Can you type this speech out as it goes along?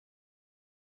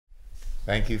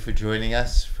Thank you for joining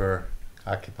us for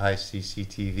Occupy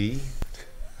CCTV.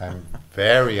 I'm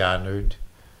very honored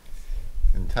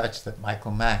and touched that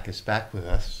Michael Mack is back with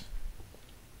us.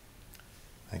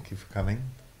 Thank you for coming.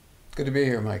 Good to be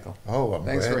here, Michael. Oh, I'm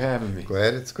Thanks glad. for having me.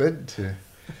 Glad it's good to.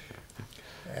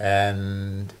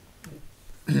 And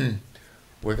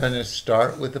we're going to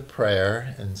start with a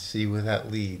prayer and see where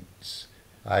that leads.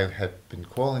 I have been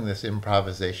calling this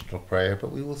improvisational prayer,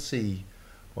 but we will see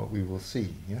what we will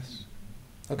see, yes?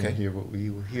 Okay. And hear what we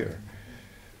will hear.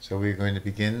 So we're going to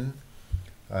begin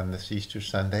on this Easter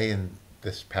Sunday and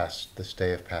this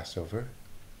day of Passover.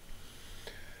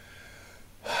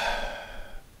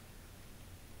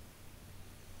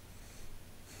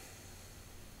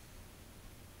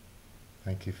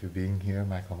 Thank you for being here,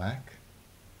 Michael Mack.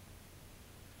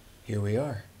 Here we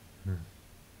are.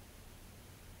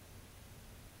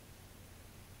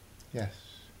 Yes.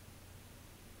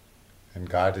 And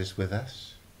God is with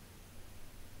us.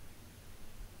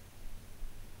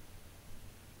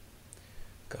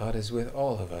 God is with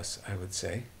all of us, I would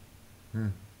say.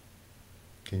 Can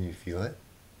you feel it?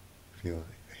 Feel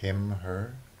him,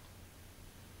 her?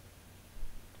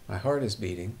 My heart is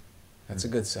beating. That's a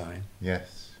good sign.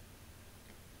 Yes.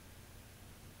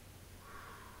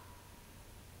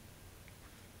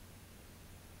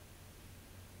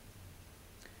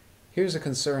 Here's a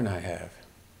concern I have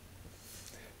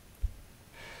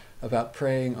about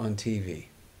praying on TV.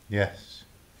 Yes.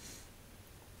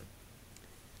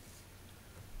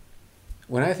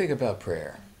 When I think about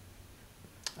prayer,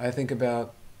 I think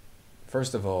about,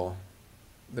 first of all,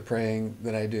 the praying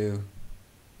that I do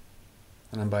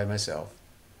when I'm by myself.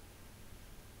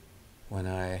 When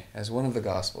as one of the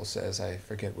Gospels says, I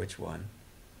forget which one,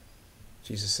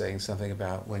 Jesus saying something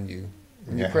about when you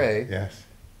pray, yes.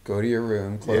 Go to your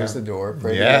room, close the door,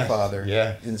 pray to Yes, your Father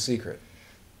yes. in secret.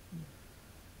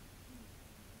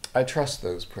 I trust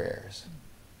those prayers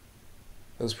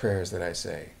that I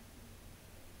say.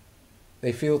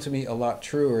 They feel to me a lot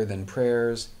truer than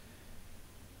prayers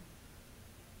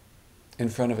in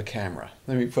front of a camera.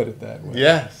 Let me put it that way.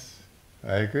 Yes,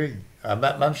 I agree.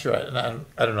 I'm sure,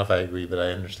 I don't know if I agree, but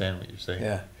I understand what you're saying.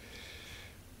 Yeah.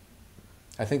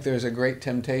 I think there's a great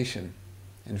temptation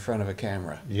in front of a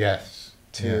camera. Yes.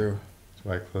 To That's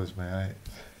why I close my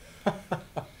eyes.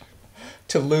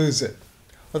 to lose it.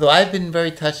 Although I've been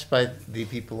very touched by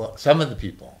some of the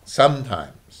people,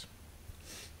 sometimes,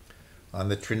 on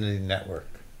the Trinity Network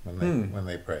when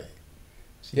they pray.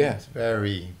 See, Yeah. It's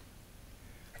very,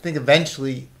 I think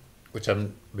eventually, which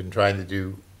I've been trying to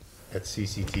do at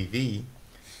CCTV,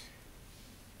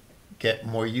 get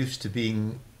more used to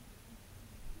being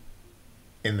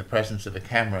in the presence of a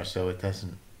camera so it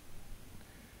doesn't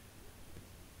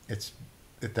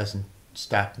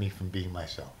stop me from being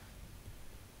myself.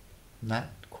 Not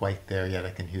quite there yet.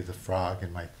 I can hear the frog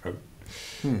in my throat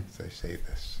as I say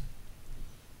this.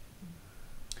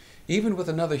 Even with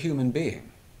another human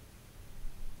being,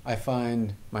 I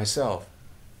find myself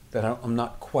that I'm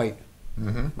not quite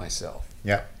myself.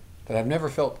 Yeah. That I've never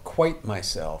felt quite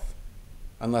myself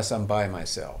unless I'm by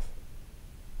myself.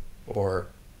 Or,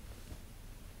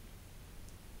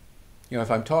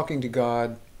 if I'm talking to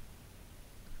God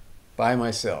by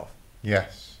myself.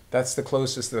 Yes. That's the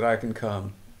closest that I can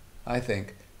come, I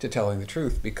think, to telling the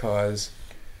truth, because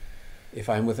if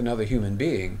I'm with another human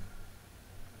being,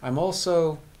 I'm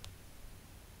also,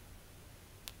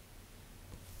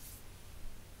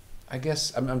 I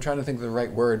guess, I'm trying to think of the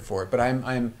right word for it, but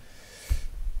I'm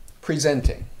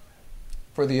presenting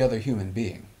for the other human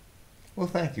being. Well,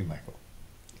 thank you, Michael.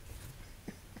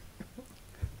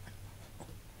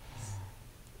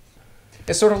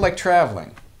 It's sort of like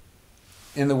traveling,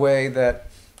 in the way that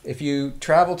if you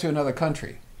travel to another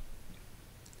country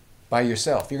by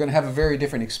yourself, you're going to have a very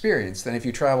different experience than if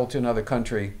you travel to another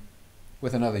country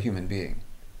with another human being.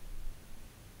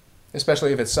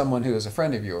 Especially if it's someone who is a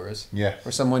friend of yours, Yes.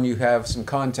 or someone you have some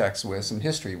contacts with, some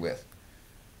history with.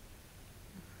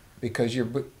 Because you're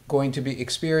going to be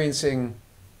experiencing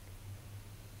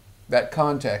that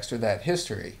context or that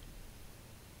history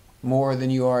more than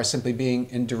you are simply being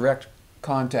in direct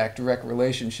contact, direct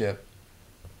relationship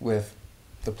with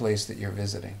the place that you're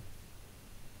visiting.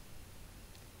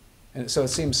 And so it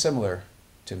seems similar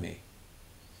to me.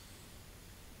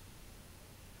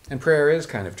 And prayer is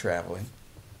kind of traveling.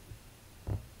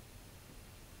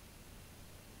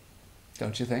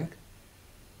 Don't you think?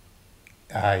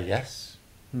 Yes.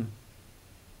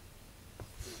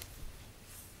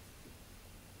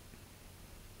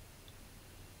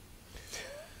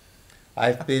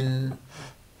 I've been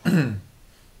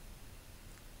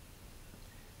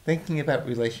thinking about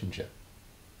relationship.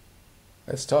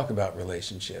 Let's talk about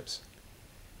relationships.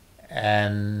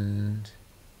 And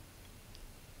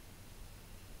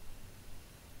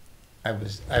I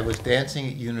was dancing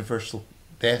at Universal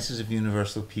Dances of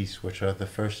Universal Peace, which are the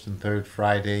first and third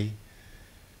Friday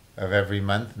of every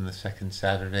month and the second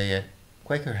Saturday at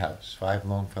Quaker House, 5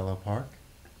 Longfellow Park.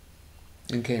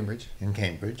 In Cambridge. In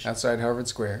Cambridge. Outside Harvard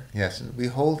Square. Yes, and we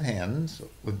hold hands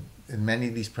in many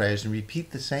of these prayers and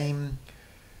repeat the same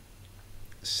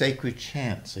sacred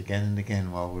chants again and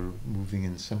again while we're moving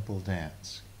in simple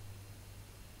dance.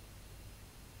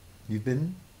 You've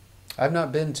been? I've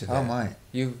not been to that. Oh my.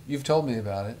 You've told me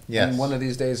about it. Yes. And one of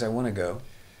these days I want to go.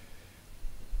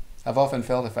 I've often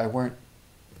felt if I weren't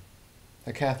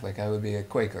a Catholic, I would be a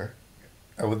Quaker.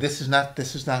 Oh, well, this is not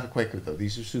a Quaker though.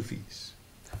 These are Sufis.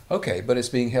 Okay, but it's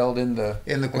being held in the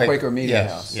Quaker Meeting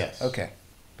yes, House. Yes. Okay.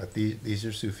 But these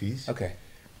are Sufis. Okay.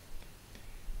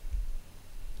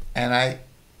 And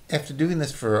after doing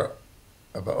this for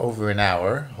about over an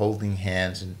hour, holding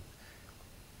hands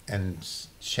and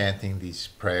chanting these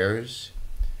prayers,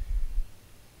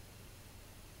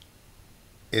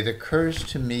 it occurs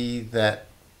to me that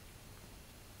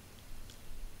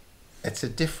it's a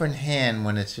different hand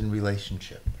when it's in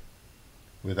relationship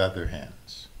with other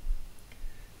hands.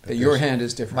 That your hand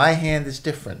is different. My hand is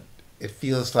different. It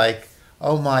feels like,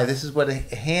 oh my, this is what a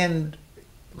hand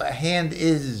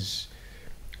is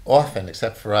often,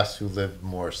 except for us who live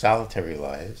more solitary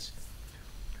lives.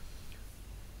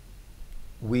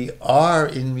 We are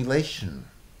in relation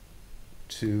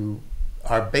to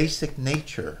our basic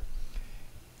nature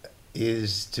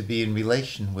is to be in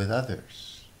relation with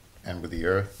others and with the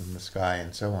earth and the sky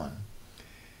and so on.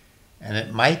 And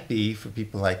it might be for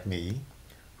people like me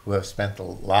who have spent a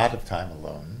lot of time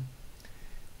alone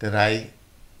that I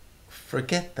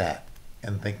forget that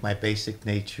and think my basic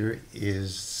nature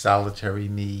is solitary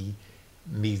me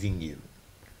meeting you.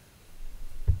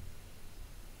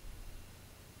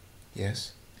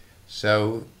 Yes.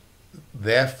 So,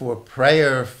 therefore,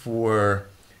 prayer for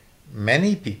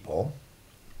many people,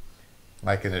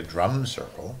 like in a drum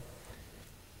circle,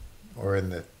 or in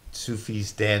the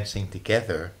Sufis dancing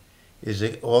together, is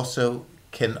it also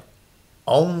can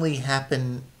only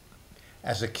happen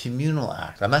as a communal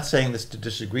act. I'm not saying this to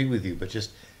disagree with you, but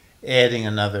just adding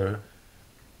another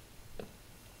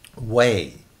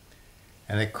way.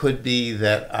 And it could be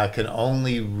that I can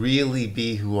only really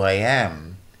be who I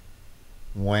am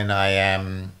when I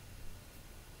am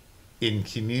in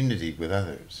community with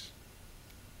others.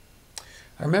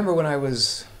 I remember when I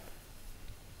was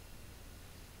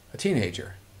a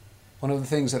teenager, one of the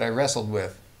things that I wrestled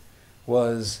with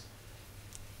was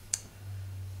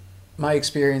my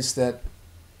experience that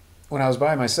when I was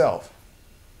by myself,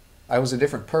 I was a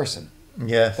different person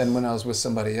Yes. than when I was with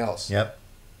somebody else. Yep.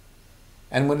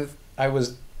 And when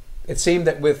it seemed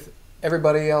that with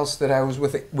everybody else that I was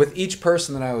with each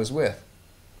person that I was with,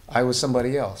 I was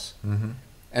somebody else. Mm-hmm.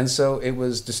 And so it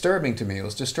was disturbing to me. It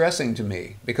was distressing to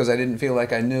me because I didn't feel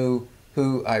like I knew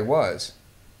who I was.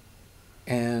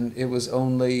 And it was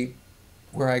only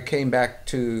where I came back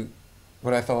to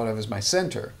what I thought of as my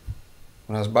center,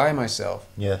 when I was by myself,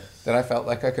 Yes. that I felt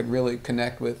like I could really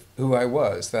connect with who I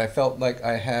was, that I felt like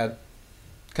I had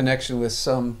connection with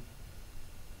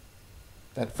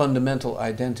that fundamental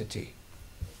identity.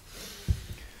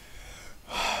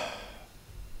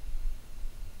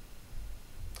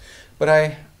 But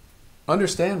I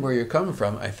understand where you're coming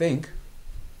from, I think.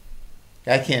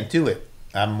 I can't do it.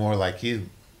 I'm more like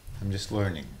you. I'm just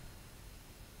learning.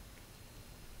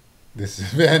 This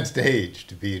is advanced age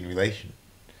to be in relation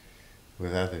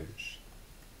with others.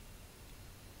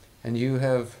 And you've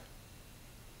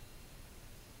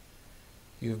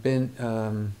been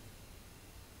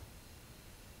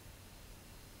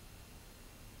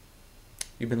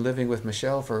you've been living with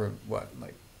Michelle for what,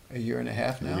 like a year and a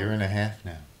half now? A year and a half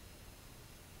now.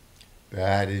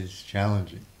 That is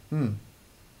challenging.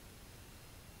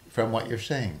 From what you're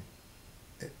saying,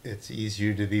 it's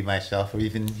easier to be myself, or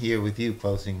even here with you,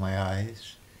 closing my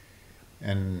eyes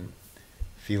and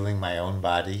feeling my own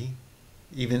body.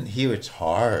 Even here, it's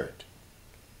hard.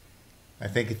 I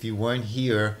think if you weren't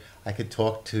here, I could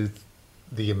talk to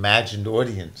the imagined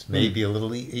audience, maybe a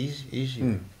little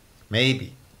easier.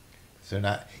 Maybe. So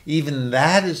not even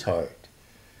that is hard.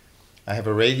 I have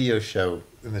a radio show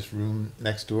in this room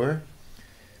next door,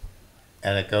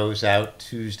 and it goes out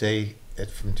Tuesday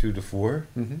from 2 to 4.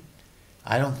 Mm-hmm.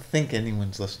 I don't think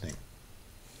anyone's listening.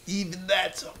 Even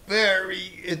that's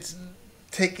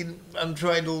I'm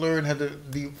trying to learn how to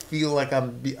feel like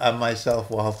I'm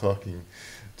myself while talking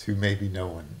to maybe no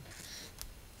one.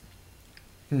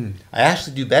 I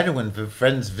actually do better when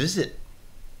friends visit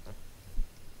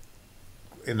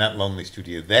in that lonely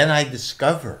studio. Then I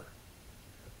discover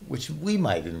which we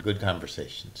might in good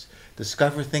conversations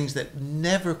discover things that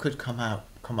never could come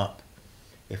up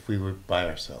if we were by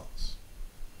ourselves.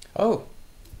 Oh,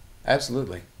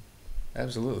 absolutely.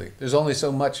 Absolutely. There's only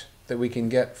so much that we can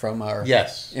get from our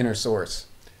Yes. inner source,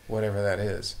 whatever that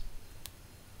is.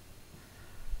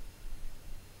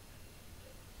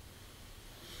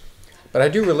 But I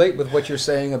do relate with what you're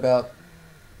saying about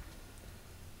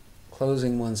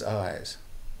closing one's eyes.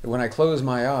 When I close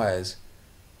my eyes,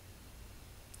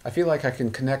 I feel like I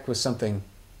can connect with something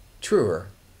truer.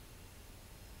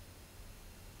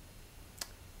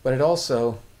 But it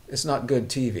also, it's not good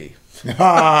TV.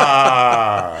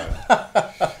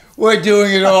 We're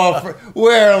doing it all for,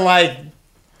 we're like,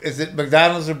 is it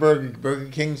McDonald's or Burger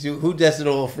King? Who does it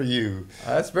all for you?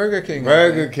 That's Burger King.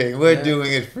 Burger King, we're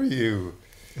doing it for you.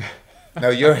 No,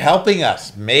 you're helping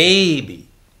us, maybe,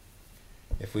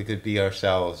 if we could be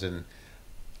ourselves. And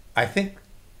I think,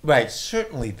 right,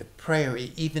 certainly the prayer,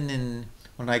 even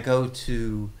when I go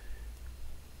to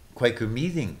Quaker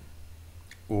meeting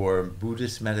or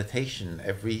Buddhist meditation,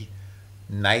 every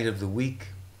night of the week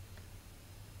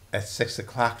at 6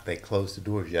 o'clock they close the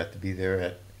doors. You have to be there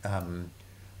at, I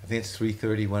think it's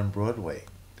 331 Broadway.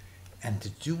 And to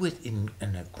do it in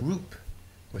a group,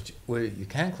 where you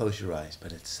can close your eyes,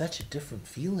 but it's such a different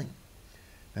feeling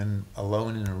than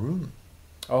alone in a room.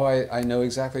 Oh, I know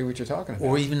exactly what you're talking about.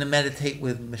 Or even to meditate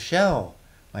with Michelle,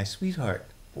 my sweetheart.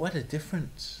 What a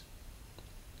difference.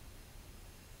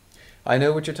 I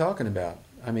know what you're talking about.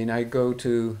 I mean, I go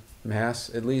to Mass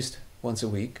at least once a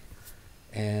week,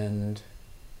 and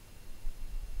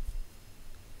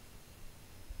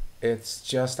it's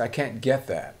just, I can't get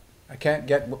that. I can't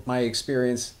get my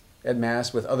experience at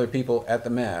Mass with other people at the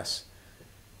Mass,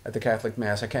 at the Catholic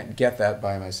Mass. I can't get that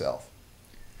by myself.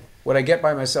 What I get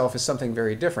by myself is something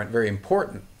very different, very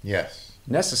important. Yes.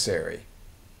 Necessary.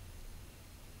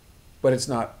 But it's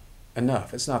not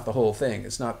enough. It's not the whole thing.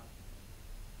 It's not,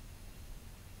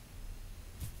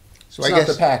 So it's I not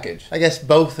guess the package. I guess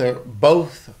both are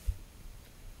Both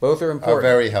are important.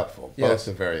 very helpful. Yes.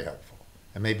 Both are very helpful.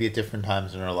 And maybe at different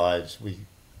times in our lives we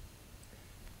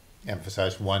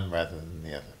emphasize one rather than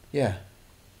the other. Yeah.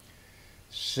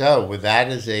 So, with that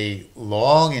as a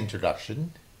long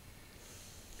introduction,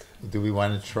 do we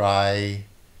want to try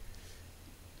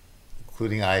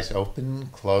including eyes open,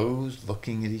 closed,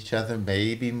 looking at each other,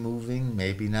 maybe moving,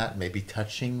 maybe not, maybe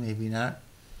touching, maybe not?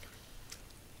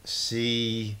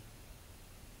 See,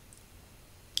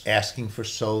 asking for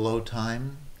solo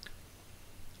time.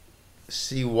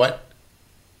 See what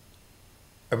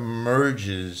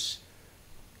emerges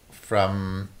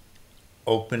from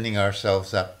opening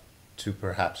ourselves up to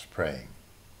perhaps praying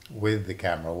with the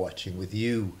camera, watching with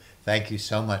you. Thank you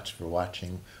so much for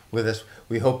watching with us.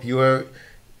 We hope you're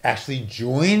actually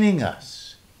joining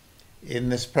us in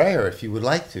this prayer if you would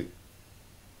like to.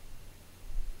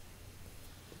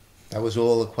 That was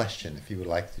all a question, if you would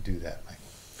like to do that,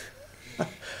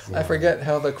 Michael. I forget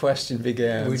how the question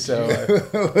began.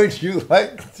 Would you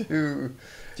like to?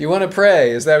 Do you want to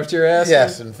pray? Is that what you're asking?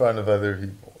 Yes, in front of other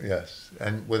people, yes.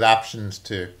 And with options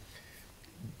to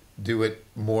do it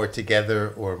more together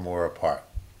or more apart.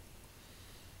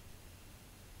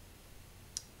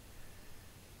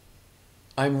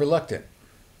 I'm reluctant.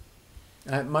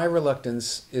 My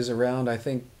reluctance is around, I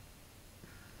think,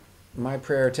 my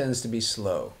prayer tends to be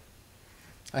slow.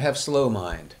 I have slow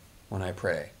mind when I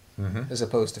pray, as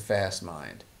opposed to fast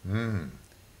mind.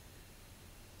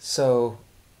 So,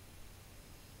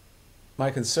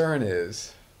 my concern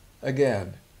is,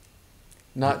 again,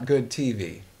 not good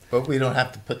TV. But we don't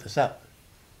have to put this up.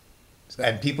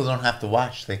 And people don't have to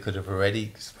watch. They could have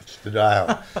already switched the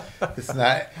dial. It's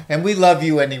not, and we love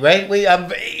you anyway.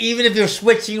 Even if you're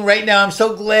switching right now, I'm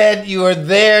so glad you are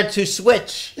there to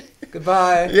switch.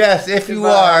 Goodbye. Yes, if you Goodbye.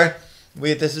 are.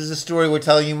 This is a story we're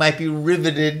telling you. Might be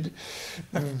riveted.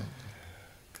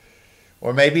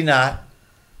 Or maybe not.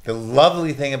 The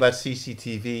lovely thing about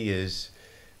CCTV is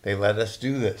they let us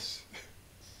do this.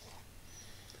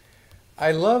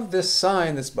 I love this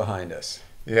sign that's behind us.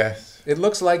 Yes. It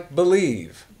looks like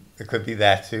believe. It could be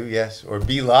that too, yes. Or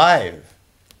be live.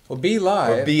 Well, be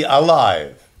live. Or be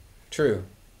alive. True.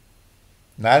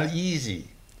 Not easy.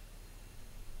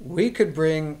 We could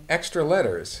bring extra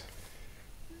letters.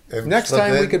 And Next slip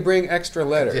time we in could bring extra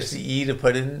letters. just the E to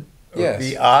put in. Or Yes.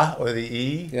 the A or the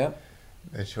E. Yeah.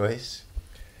 The choice.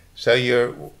 So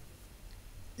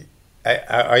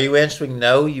are you answering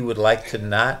no? You would like to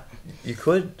not? You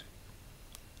could.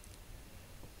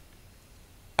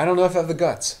 I don't know if I have the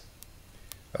guts.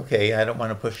 Okay, I don't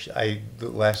want to push. The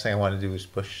last thing I want to do is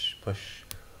push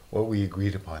what we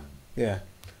agreed upon. Yeah.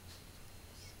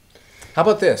 How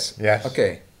about this? Yes.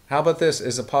 Okay. How about this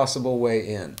as a possible way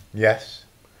in? Yes.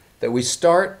 That we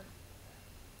start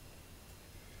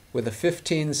with a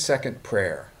 15-second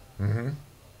prayer. Mm-hmm.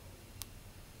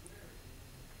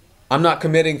 I'm not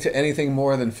committing to anything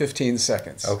more than 15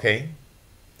 seconds. Okay.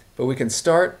 But we can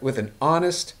start with an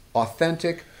honest,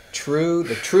 authentic, true,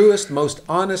 the truest, most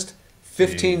honest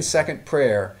 15-second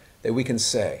prayer that we can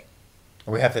say.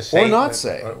 We have to say Or not it,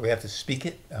 say. Or we have to speak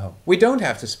it? Oh. We don't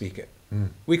have to speak it. Mm.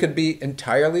 We could be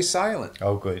entirely silent.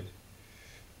 Oh, good.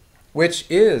 Which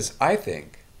is, I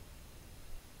think,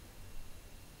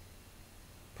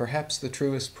 perhaps the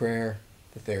truest prayer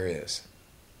that there is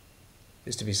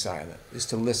to be silent, is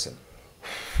to listen.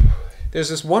 There's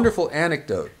this wonderful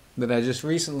anecdote that I just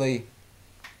recently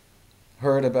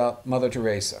heard about Mother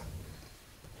Teresa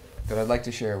that I'd like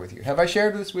to share with you. Have I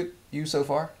shared this with you so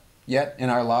far? Yet in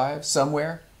our lives,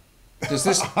 somewhere? Does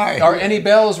this, are any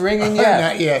bells ringing yet?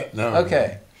 Not yet, no.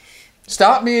 Okay.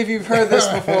 Stop me if you've heard this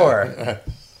before.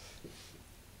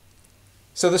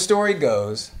 So the story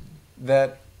goes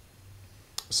that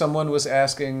someone was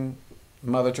asking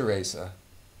Mother Teresa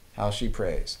how she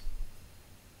prays.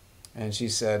 And she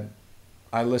said,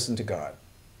 I listen to God.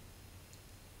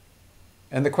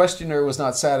 And the questioner was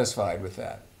not satisfied with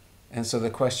that. And so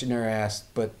the questioner asked,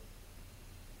 but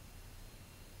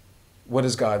what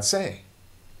does God say?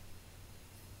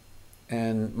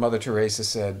 And Mother Teresa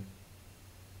said,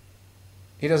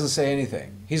 he doesn't say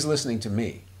anything. He's listening to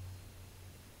me.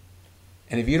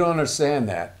 And if you don't understand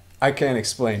that, I can't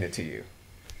explain it to you.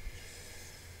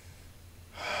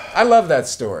 I love that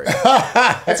story.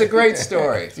 It's a great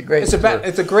story. It's a great story.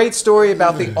 It's a great story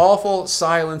about the awful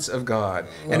silence of God.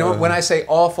 And when I say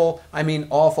awful, I mean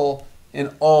awful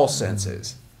in all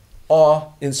senses.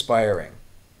 Awe-inspiring.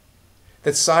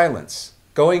 That silence,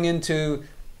 going into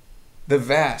the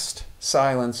vast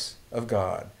silence of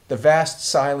God, the vast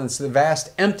silence, the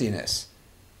vast emptiness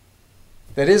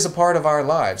that is a part of our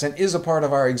lives and is a part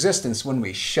of our existence when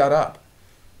we shut up.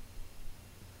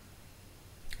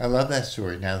 I love that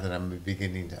story now that I'm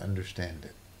beginning to understand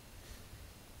it.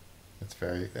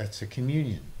 That's a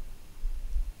communion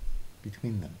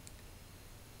between them.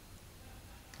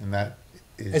 And that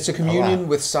is it's a communion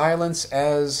with silence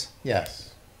as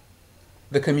yes,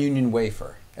 the communion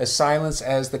wafer, as silence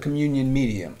as the communion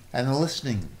medium. and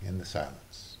listening in the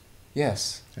silence.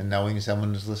 Yes. And knowing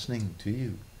someone is listening to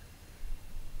you.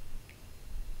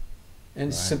 And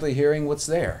Right. simply hearing what's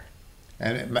there.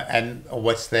 And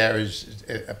what's there is,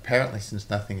 apparently, since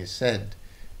nothing is said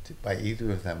by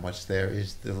either of them, what's there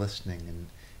is the listening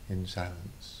in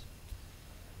silence,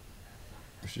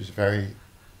 which is very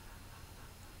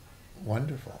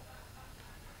wonderful.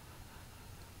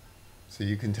 So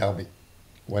you can tell me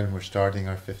when we're starting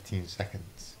our 15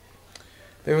 seconds.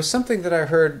 There was something that I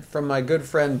heard from my good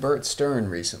friend Bert Stern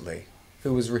recently,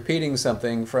 who was repeating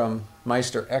something from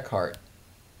Meister Eckhart,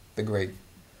 the great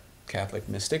Catholic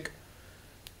mystic,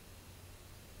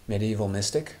 medieval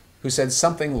mystic, who said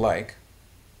something like,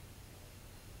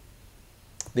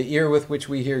 the ear with which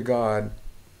we hear God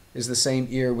is the same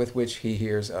ear with which he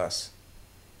hears us.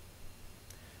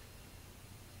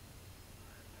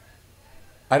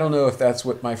 I don't know if that's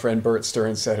what my friend Bert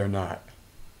Stern said or not.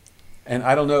 And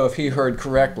I don't know if he heard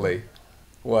correctly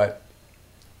what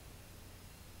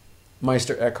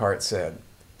Meister Eckhart said.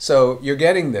 So you're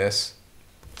getting this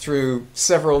through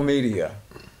several media.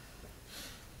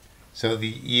 So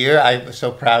the ear, I'm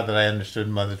so proud that I understood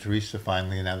Mother Teresa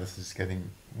finally, and now this is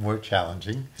getting more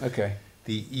challenging. Okay.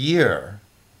 The ear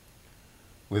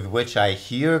with which I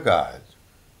hear God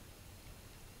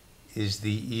is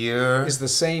the ear... Is the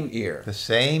same ear. The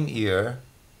same ear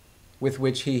with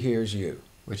which he hears you.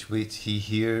 Which he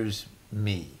hears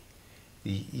me.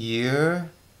 The ear...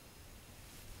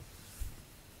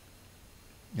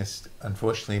 Yes,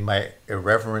 unfortunately, my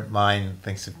irreverent mind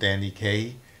thinks of Danny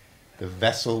Kaye. The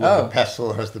vessel with the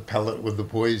pestle has the pellet with the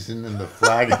poison, and the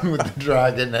flagon with the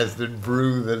dragon has the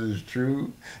brew that is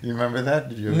true. You remember that?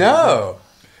 Did you? No.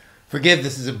 Forgive,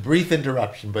 this is a brief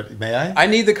interruption, but may I? I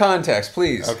need the context,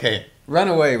 please. Okay. Run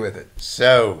away with it.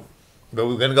 So, but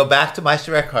we're going to go back to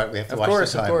Meister Eckhart. We have to watch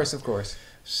the time. Of course.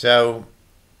 So,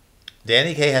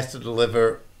 Danny Kaye has to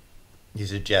deliver,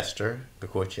 he's a jester, the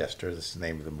court jester, this is the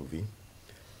name of the movie,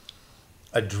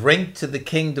 a drink to the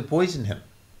king to poison him,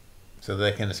 so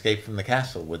they can escape from the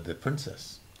castle with the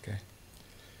princess. Okay.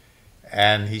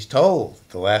 And he's told at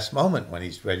the last moment when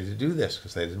he's ready to do this,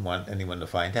 because they didn't want anyone to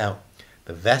find out,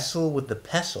 the vessel with the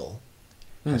pestle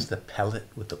has the pellet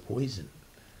with the poison.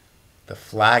 The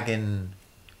flagon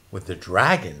with the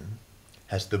dragon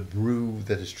has the brew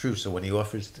that is true. So when he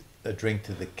offers a drink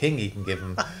to the king, he can give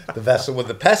him the vessel with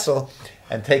the pestle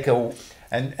and take a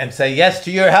and say yes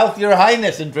to your health, your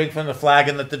highness, and drink from the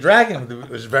flagon that the dragon. It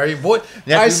was very important.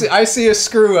 I see a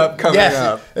screw up coming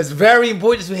up. It's very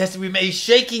important. So he has to remain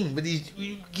shaking, but he's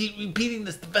keep repeating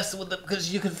this the vessel with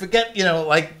because you can forget,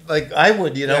 like I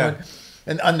would,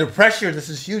 and under pressure, this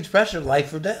is huge pressure,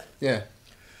 life or death. Yeah.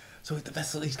 So the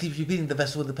vessel, he keeps repeating the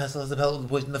vessel with the pestle, the pellet with the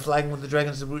poison, the flagon with the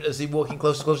dragon, as he walking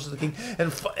closer to the king,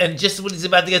 and just when he's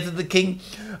about to get to the king,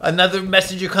 another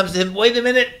messenger comes to him. Wait a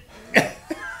minute.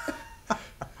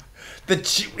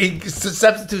 He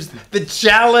substitutes the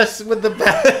chalice with the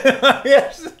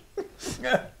yes.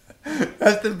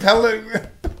 That's the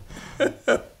pellet.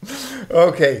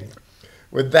 Okay,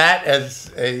 with that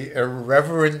as a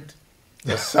irreverent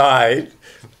aside,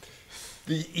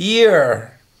 the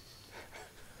ear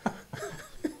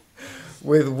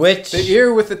with which... The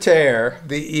ear with the tear.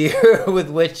 The ear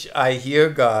with which I hear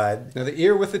God. Now the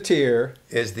ear with the tear.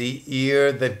 Is the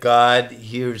ear that God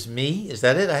hears me. Is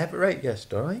that it? I have it right. Yes,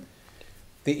 don't I?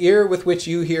 The ear with which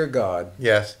you hear God.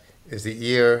 Yes, is the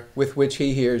ear... With which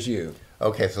he hears you.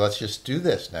 Okay, so let's just do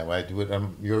this now. I do it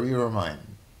on your ear or mine?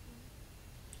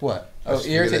 What? Let's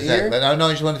ear to ear? No,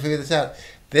 I just want to figure this out.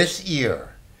 This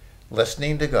ear,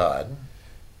 listening to God...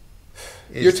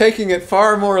 You're taking it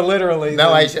far more literally.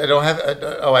 No, I don't have... I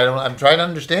don't. I'm trying to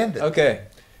understand it. Okay.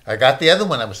 I got the other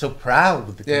one. I was so proud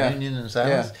with the communion and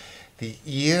silence. Yeah. The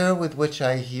ear with which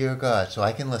I hear God. So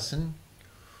I can listen...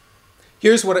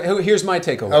 Here's my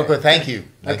takeaway. Oh, good. Thank you.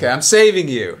 Okay, I'm saving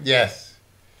you. Yes.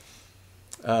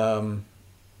 That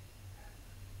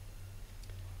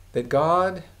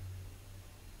God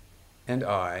and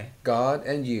I, God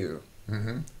and you,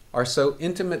 are so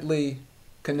intimately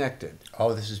connected.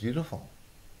 Oh, this is beautiful.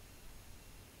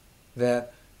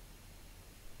 That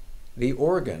the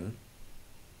organ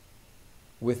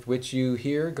with which you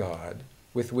hear God,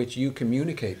 with which you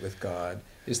communicate with God,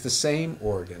 is the same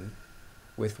organ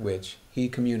with which he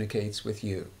communicates with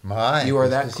you. You are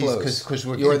that close. Because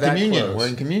we're in communion. Close. We're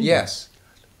in communion. Yes.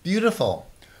 Beautiful.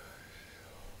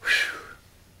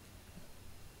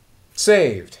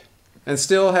 Saved. And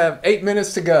still have 8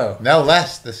 minutes to go. No,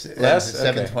 less. Less?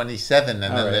 7:27, and All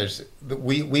then right. there's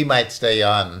we might stay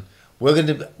on. We're going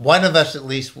to one of us at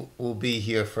least will be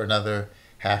here for another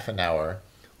half an hour.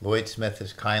 Lloyd Smith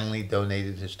has kindly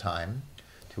donated his time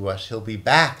to us. He'll be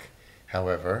back,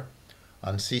 however,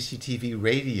 on CCTV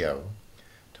Radio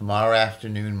tomorrow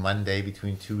afternoon, Monday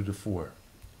between 2 to 4,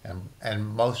 and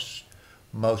most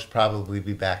probably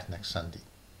be back next Sunday.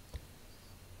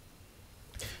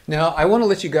 Now, I want to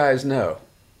let you guys know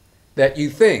that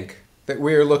you think that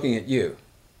we're looking at you,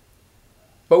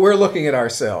 but we're looking at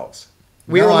ourselves.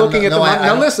 We are looking at the monitor.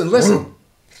 Now listen.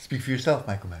 Speak for yourself,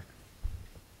 Michael Mack.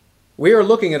 We are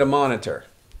looking at a monitor.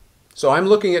 So I'm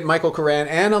looking at Michael Koran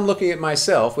and I'm looking at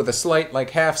myself with a slight, like,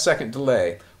 half-second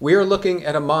delay. We are looking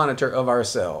at a monitor of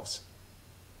ourselves.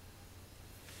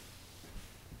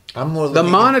 I'm more The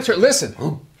monitor,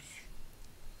 listen.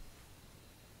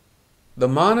 The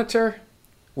monitor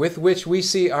with which we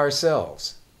see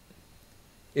ourselves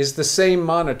is the same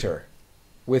monitor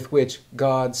with which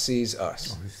God sees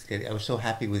us. I was so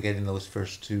happy with getting those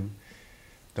first two.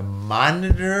 The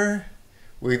monitor...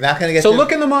 We're not going to get So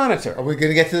look in the monitor. Are we going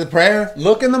to get to the prayer?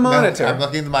 Look in the monitor. No, I'm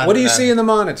looking at the monitor. What do you see in the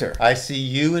monitor? I see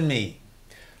you and me.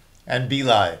 And Be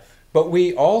Live. But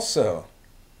we also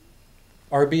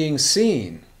are being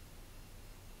seen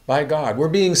by God. We're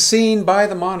being seen by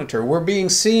the monitor. We're being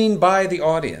seen by the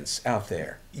audience out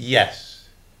there. Yes.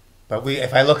 But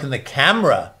if I look in the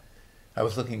camera, I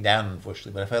was looking down,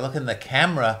 unfortunately, but if I look in the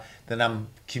camera, then I'm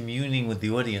communing with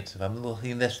the audience. If I'm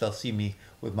looking at this, they'll see me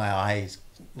with my eyes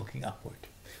looking upward.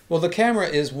 Well, the camera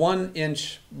is 1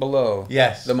 inch below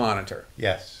the monitor.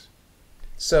 Yes.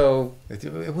 So it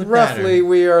would roughly matter.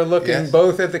 we are looking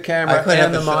both at the camera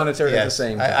and the monitor at the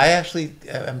same time. I actually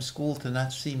am schooled to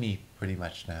not see me pretty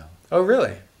much now. Oh,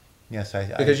 really? Yes,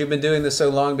 because you've been doing this so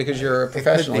long. Because you're a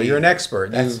professional. You're an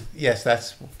expert. Yes,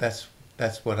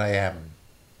 that's what I am.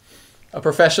 A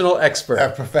professional expert. A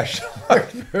professional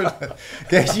expert. In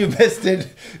case you missed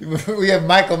it, we have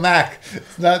Michael Mack.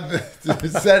 It's not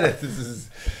said it.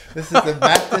 This is the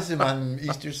baptism on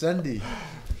Easter Sunday.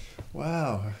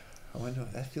 Wow. I wonder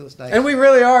if that feels nice. And we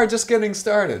really are just getting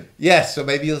started. Yes, so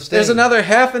maybe you'll stay. There's another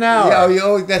half an hour.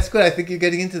 Yeah, that's good. I think you're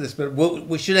getting into this. But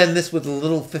we should end this with a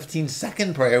little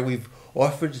 15-second prayer. We've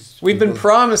been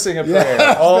promising a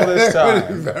prayer all this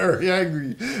time. Very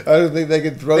angry. I don't think they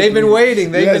can throw. They've been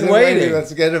waiting. They've been waiting.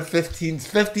 Let's get a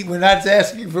 50. We're not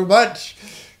asking for much.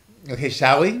 Okay,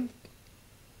 shall we?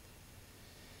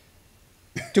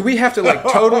 Do we have to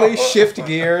totally shift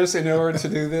gears in order to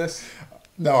do this?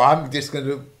 No, I'm just going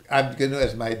to. I'm going to,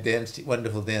 as my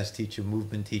wonderful dance teacher,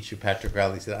 movement teacher, Patrick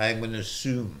Rowley said, I'm going to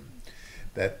assume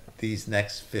that these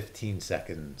next 15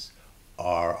 seconds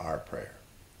are our prayer.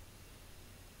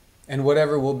 And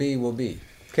whatever will be, will be.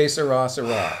 Que sera,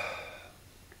 sera.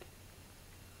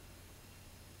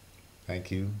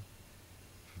 Thank you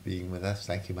for being with us.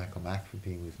 Thank you, Michael Mack, for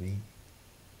being with me.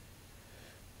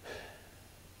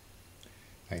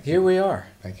 Thank you. Here we are.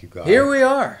 Thank you, God. Here we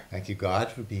are. Thank you,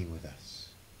 God, for being with us.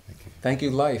 Thank you. Thank you,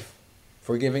 life,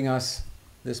 for giving us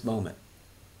this moment.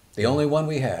 The only one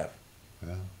we have.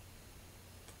 Well, are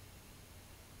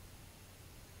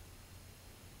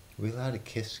we allowed to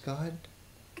kiss God?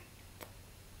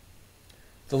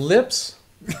 The lips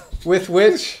with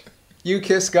which you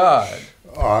kiss God.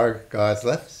 Are God's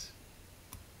lips?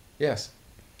 Yes.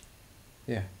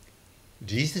 Yeah.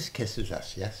 Jesus kisses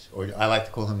us, yes? Or I like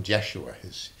to call him Jeshua,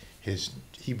 his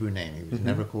Hebrew name. He was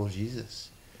never called Jesus.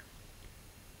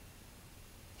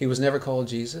 He was never called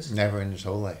Jesus? Never in his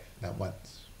whole life, not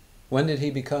once. When did he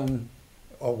become...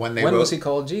 Or when was he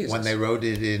called Jesus? When they wrote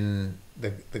it in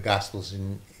the Gospels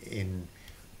in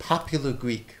popular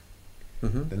Greek.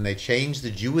 Then they changed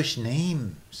the Jewish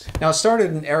names. Now it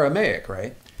started in Aramaic,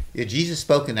 right? Yeah, Jesus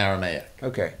spoke in Aramaic.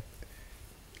 Okay.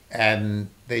 And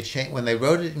they changed when they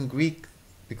wrote it in Greek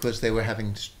because they were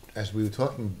having, as we were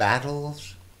talking,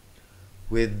 battles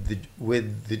with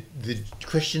the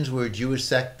Christians were a Jewish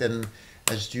sect, and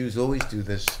as Jews always do,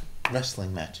 there's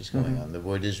wrestling matches going on. The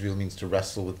word Israel means to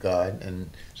wrestle with God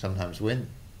and sometimes win.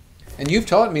 And you've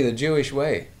taught me the Jewish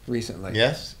way recently.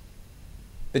 Yes?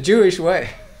 The Jewish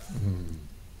way.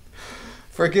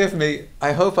 Forgive me.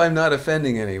 I hope I'm not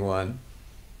offending anyone.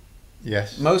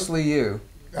 Yes. Mostly you.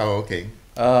 Oh, okay.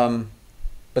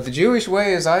 But the Jewish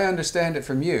way, as I understand it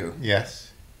from you,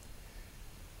 Yes.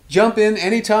 jump in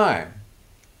any time.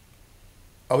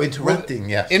 Oh, interrupting,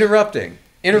 yes. Interrupting.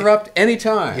 Interrupt any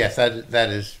time. Yes, that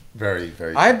is very,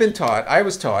 very... I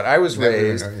was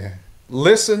raised, Yeah.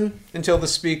 listen until the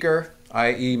speaker,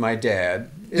 i.e. my dad,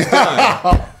 is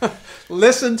done.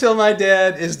 Listen till my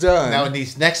dad is done. Now, in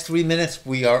these next 3 minutes,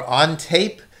 we are on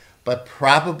tape, but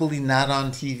probably not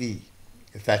on TV.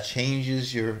 If that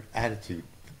changes your attitude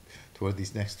toward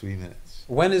these next 3 minutes.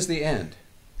 When is the end?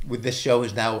 With this show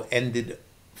is now ended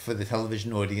for the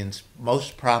television audience,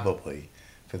 most probably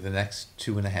for the next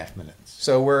 2.5 minutes.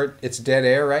 So it's dead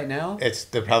air right now?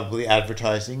 They're probably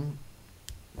advertising.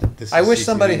 I wish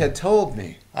somebody had told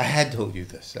me. I had told you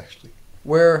this, actually.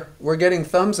 We're getting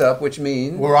thumbs up, which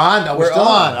means... We're on. No, we're still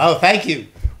on. Oh, thank you.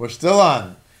 We're still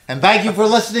on. And thank you for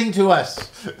listening to us.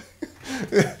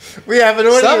 We have an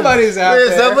audience. Somebody's out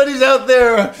there. Somebody's out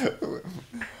there.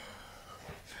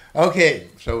 Okay,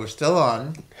 so we're still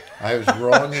on. I was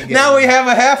wrong again. Now we have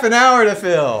a half an hour to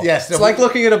fill. Yes. It's like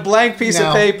looking at a blank piece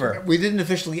of paper. We didn't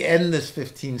officially end this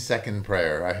 15-second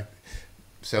prayer.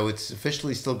 So it's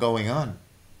officially still going on.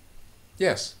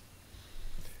 Yes.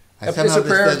 It's a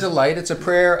prayer of delight. It's a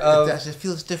prayer of... It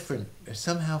feels different.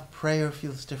 Somehow prayer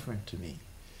feels different to me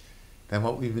than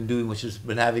what we've been doing, which has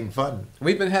been having fun.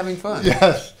 We've been having fun.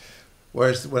 Yes.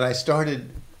 Whereas when I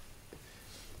started,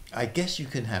 I guess you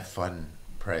can have fun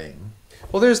praying.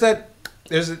 Well, there's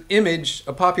an image,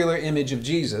 a popular image of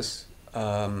Jesus,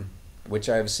 which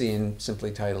I've seen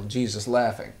simply titled Jesus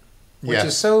Laughing, which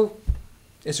is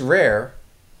it's rare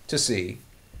to see.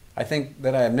 I think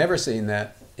that I have never seen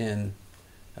that in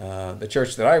the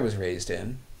church that I was raised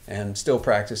in and still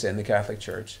practice in, the Catholic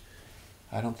Church.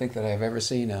 I don't think that I've ever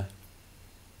seen an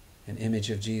image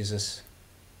of Jesus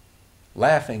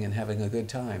laughing and having a good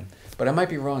time. But I might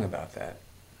be wrong about that.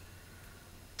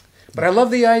 But I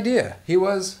love the idea. He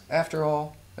was, after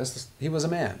all, he was a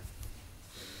man.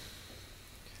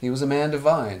 He was a man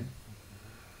divine.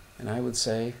 And I would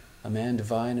say a man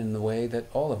divine in the way that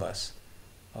all of us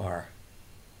are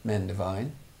men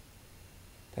divine.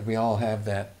 That we all have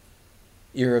that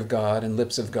ear of God and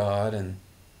lips of God and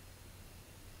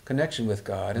connection with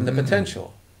God and the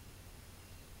potential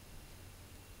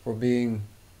for being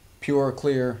pure,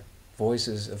 clear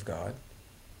voices of God.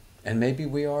 And maybe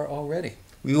we are already.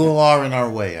 We all are in our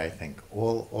way, I think.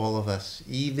 All of us,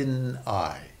 even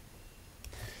I.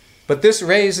 But this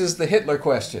raises the Hitler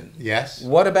question. Yes?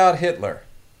 What about Hitler?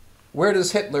 Where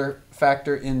does Hitler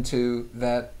factor into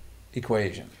that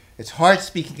equation? It's hard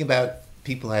speaking about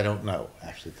people I don't know,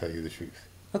 actually, to tell you the truth.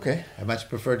 Okay. I much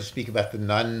prefer to speak about the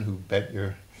nun who bent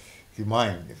your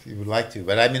mind, if you would like to.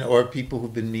 But I mean, or people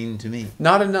who've been mean to me.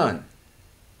 Not a nun.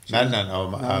 Not a nun. Oh,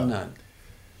 not a nun.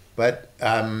 But,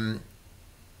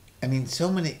 I mean,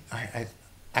 so many... I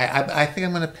think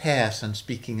I'm going to pass on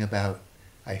speaking about,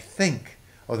 I think,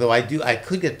 although I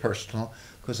could get personal,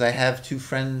 because I have two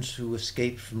friends who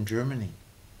escaped from Germany.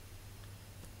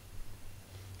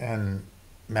 and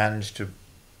managed to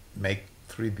make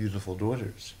 3 beautiful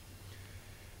daughters.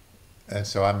 And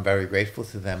so I'm very grateful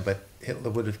to them, but Hitler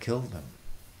would have killed them.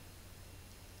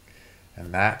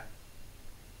 And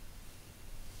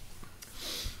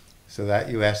so that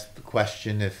you asked the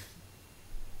question if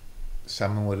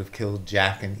someone would have killed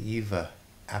Jack and Eva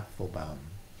Apfelbaum,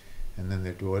 and then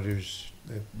their daughters,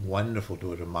 their wonderful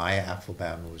daughter Maya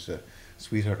Apfelbaum was a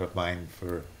sweetheart of mine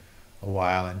for a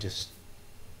while and just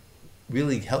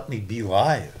really helped me be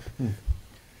live.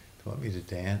 Taught me to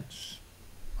dance,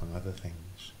 among other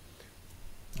things.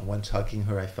 And once hugging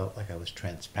her, I felt like I was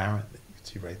transparent, that you could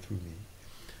see right through me.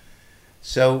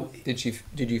 So Did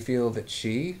you feel that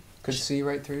she could see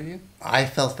right through you? I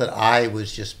felt that I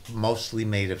was just mostly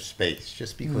made of space,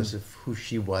 just because of who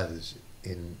she was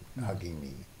in hugging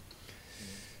me.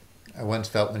 I once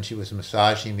felt when she was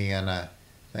massaging me on a,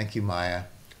 thank you Maya,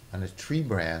 on a tree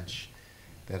branch,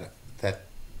 that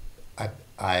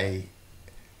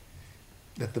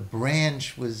the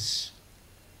branch was,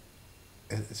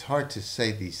 it's hard to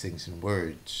say these things in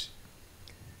words.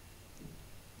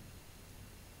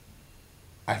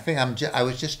 I think I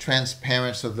was just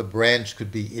transparent so the branch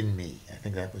could be in me. I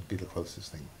think that would be the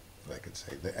closest thing that I could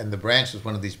say. And the branch is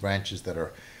one of these branches that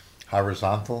are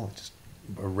horizontal, just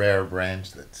a rare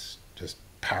branch that's just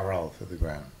parallel to the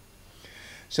ground.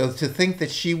 So to think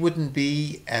that she wouldn't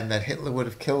be, and that Hitler would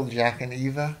have killed Jack and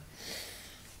Eva.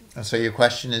 And so your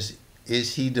question is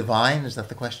he divine? Is that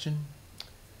the question?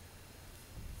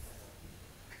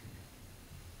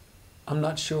 I'm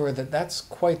not sure that that's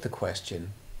quite the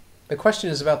question. The question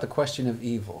is about the question of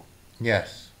evil.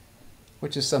 Yes.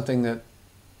 Which is something that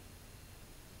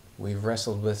we've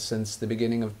wrestled with since the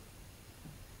beginning of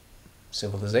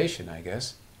civilization, I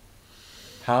guess.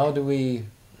 How do we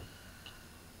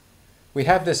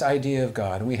have this idea of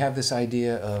God, and we have this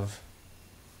idea of,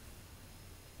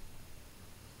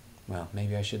 well,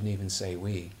 maybe I shouldn't even say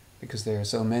we, because there are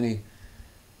so many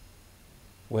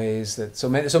ways that so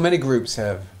many groups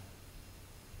have,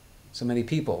 so many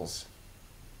peoples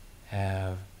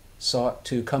have sought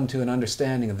to come to an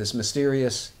understanding of this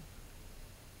mysterious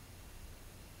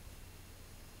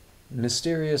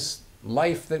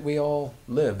life that we all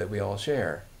live, that we all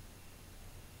share,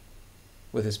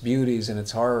 with its beauties and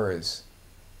its horrors.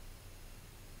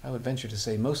 I would venture to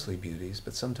say mostly beauties,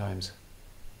 but sometimes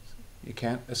you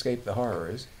can't escape the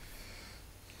horrors.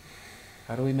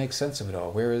 How do we make sense of it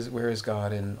all? Where is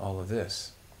God in all of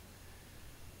this?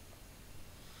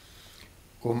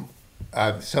 Well,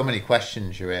 so many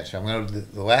questions you're answering. I'm going to,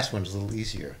 the last one's a little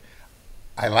easier.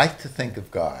 I like to think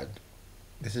of God,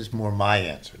 this is more my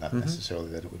answer, not necessarily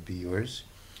that it would be yours,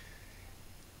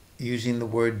 using the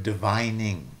word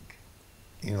divining.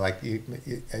 You know, like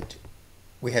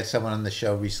we had someone on the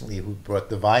show recently who brought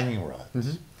divining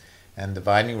rods. And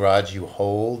divining rods, you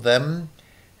hold them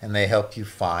and they help you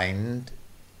find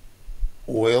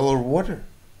oil or water.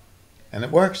 And it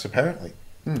works, apparently.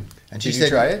 And Did you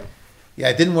try it? Yeah,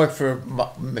 it didn't work for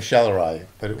Michelle or I,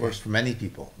 but it works for many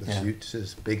people. This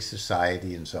is big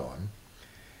society and so on.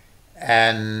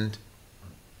 And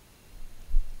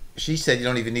she said you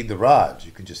don't even need the rods.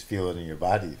 You can just feel it in your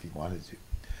body if you wanted to.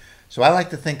 So I like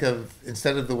to think of,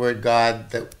 instead of the word God,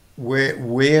 that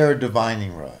we're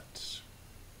divining rods.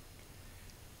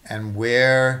 And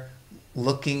we're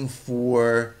looking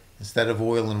for, instead of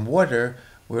oil and water,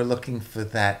 we're looking for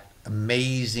that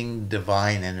amazing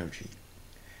divine energy.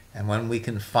 And when we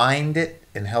can find it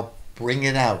and help bring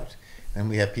it out, then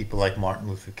we have people like Martin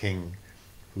Luther King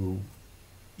who,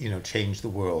 you know, changed the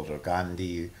world, or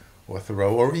Gandhi, or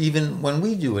Thoreau, or even when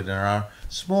we do it in our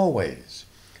small ways.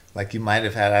 Like you might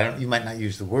have had, you might not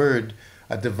use the word,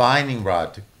 a divining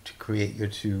rod to create your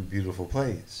 2 beautiful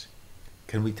plays.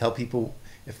 Can we tell people,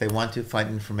 if they want to find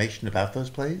information about those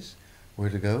plays, where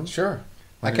to go? Sure.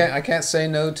 I can't say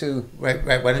no to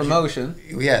promotion.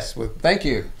 Yes. Thank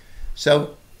you.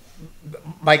 So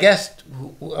my guest,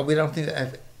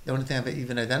 the only thing I've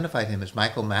even identified him is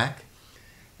Michael Mack,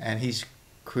 and he's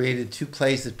created 2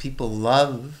 plays that people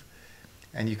love,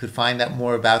 and you could find out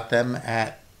more about them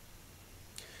at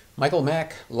Michael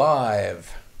Mack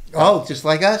Live. Oh, just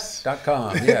like us?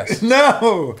 .com, yes.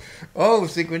 No! Oh,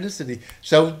 synchronicity.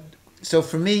 So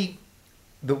for me,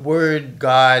 the word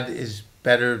God is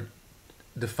better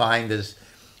defined as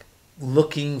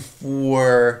looking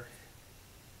for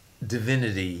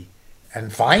divinity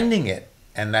and finding it,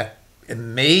 and that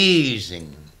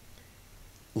amazing,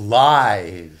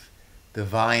 live,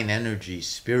 divine energy,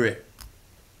 spirit,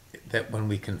 that when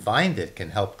we can find it,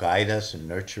 can help guide us and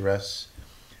nurture us.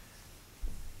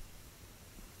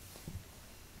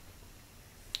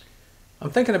 I'm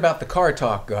thinking about the Car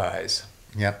Talk guys.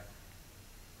 Yep.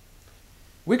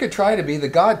 We could try to be the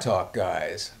God Talk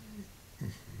guys.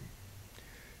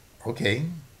 Okay.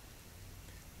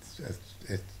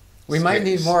 We might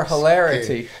need more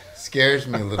hilarity. Scares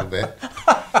me a little bit.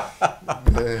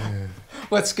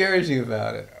 What scares you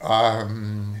about it?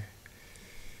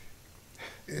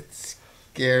 It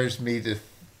scares me to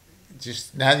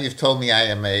just, now you've told me I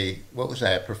am a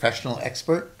professional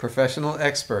expert? Professional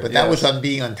expert. But yes. that was on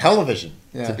being on television.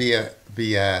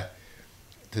 Yeah.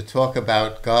 To talk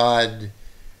about God,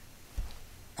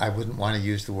 I wouldn't want to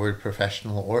use the word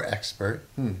professional or expert.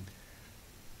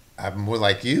 I'm more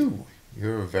like you.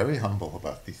 You're very humble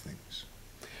about these things.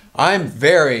 I'm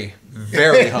very,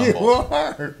 very humble. You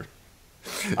are.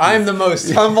 I'm the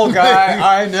most humble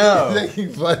guy I know. He's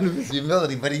making fun of his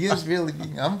humility, but he is really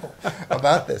being humble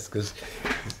about this.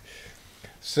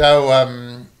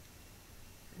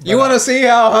 You want to see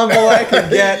how humble I can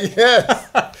get?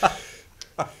 Yes.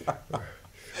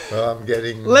 Well, I'm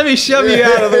getting... Let me shove you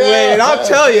out of the way, and I'll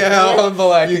tell you how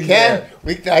humble I can get.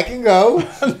 I can go.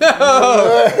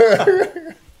 No.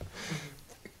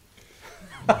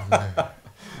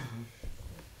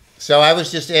 So I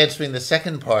was just answering the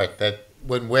second part, that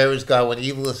where is God when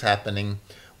evil is happening,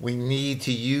 we need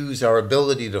to use our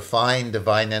ability to find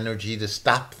divine energy to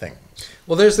stop things.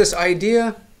 Well, there's this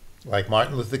idea... Like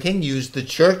Martin Luther King used the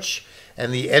church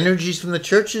and the energies from the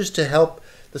churches to help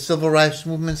the civil rights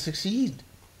movement succeed.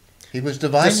 He was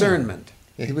divine. Discernment.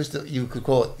 He was. You could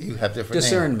call it. You have different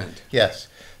discernment. names. Yes.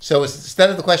 So instead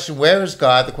of the question, where is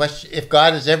God? The question, if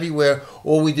God is everywhere,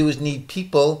 all we do is need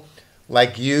people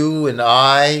like you and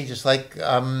I, just like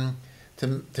to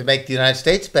make the United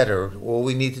States better. All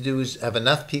we need to do is have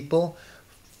enough people,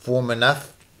 form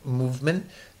enough movement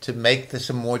to make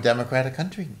this a more democratic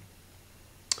country.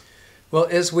 Well,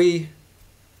 as we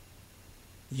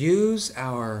use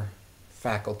our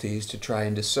faculties to try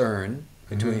and discern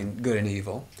between good and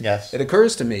evil, yes, it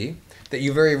occurs to me that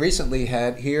you very recently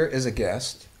had here as a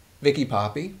guest Vicky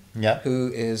Poppy,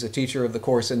 who is a teacher of the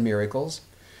Course in Miracles.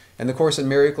 And the Course in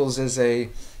Miracles is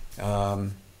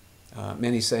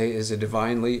many say, is a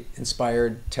divinely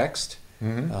inspired text,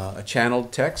 a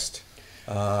channeled text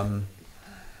in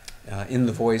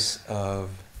the voice of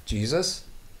Jesus.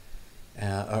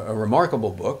 A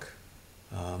remarkable book,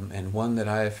 and one that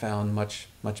I have found much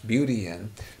beauty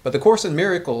in. But the Course in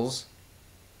Miracles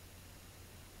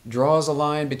draws a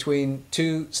line between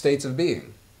two states of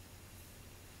being.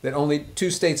 That only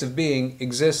two states of being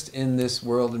exist in this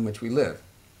world in which we live.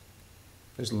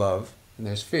 There's love and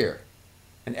there's fear.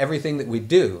 And everything that we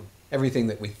do, everything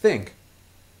that we think,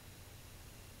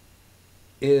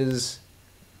 is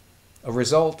a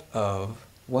result of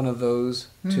one of those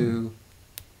two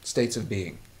states of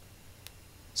being.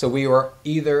 So we are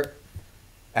either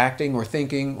acting or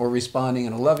thinking or responding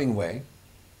in a loving way,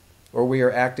 or we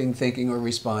are acting, thinking, or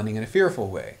responding in a fearful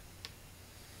way.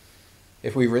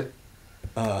 If we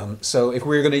so if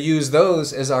we're going to use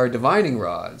those as our divining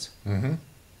rods,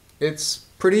 it's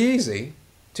pretty easy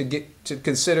to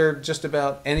consider just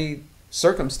about any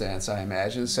circumstance, I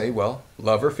imagine, say, well,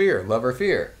 love or fear, love or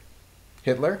fear.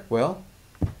 Hitler, well,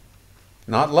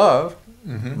 not love,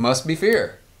 must be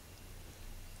fear.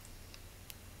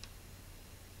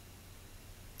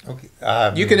 Okay.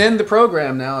 You can end the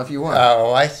program now if you want.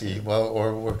 Oh, I see. Well,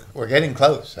 or we're getting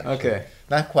close. Actually. Okay.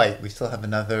 Not quite. We still have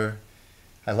another.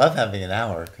 I love having an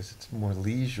hour because it's more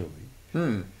leisurely.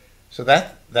 So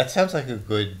that sounds like a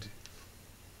good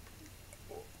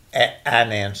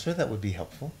an answer that would be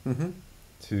helpful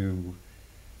to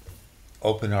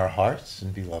open our hearts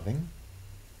and be loving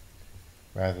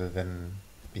rather than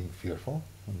being fearful.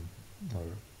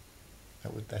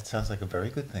 Or that sounds like a very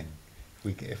good thing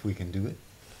if we can do it.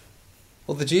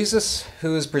 Well, the Jesus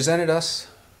who is presented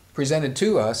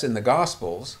to us in the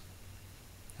Gospels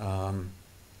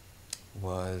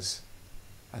was,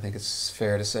 I think it's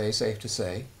fair to say, safe to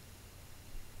say,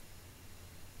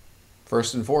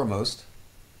 first and foremost,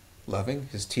 loving.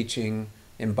 His teaching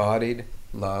embodied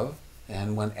love,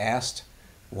 and when asked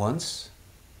once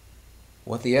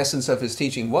what the essence of his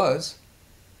teaching was,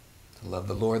 to love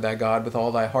the Lord thy God with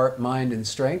all thy heart, mind, and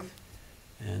strength,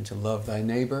 and to love thy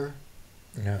neighbor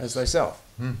as thyself.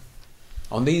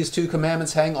 On these two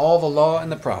commandments hang all the law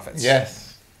and the prophets.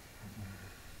 Yes.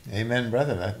 Amen,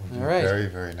 brother. That would be very,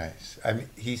 very nice. I mean,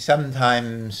 he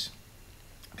sometimes,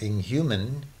 being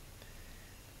human,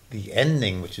 the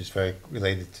ending, which is very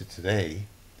related to today.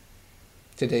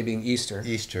 Today being Easter.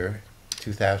 Easter,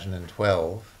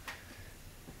 2012.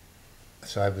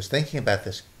 So I was thinking about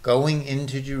this. Going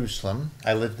into Jerusalem,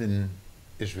 I lived in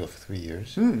Israel for 3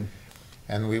 years,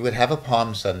 and we would have a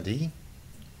Palm Sunday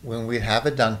when we'd have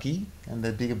a donkey, and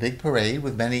there'd be a big parade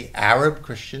with many Arab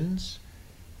Christians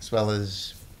as well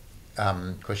as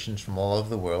Christians from all over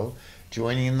the world,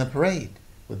 joining in the parade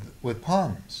with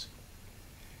palms.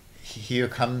 Here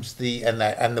comes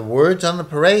and the words on the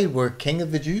parade were "King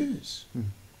of the Jews."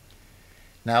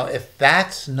 Now, if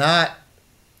that's not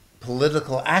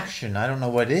political action, I don't know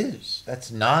what is.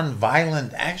 That's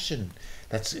non-violent action.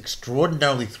 That's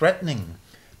extraordinarily threatening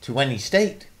to any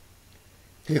state.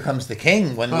 Here comes the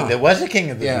king when there was a king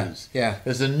of the Jews. Yeah.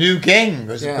 There's a new king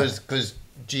because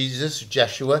Jesus,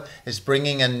 Jeshua, is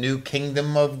bringing a new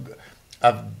kingdom of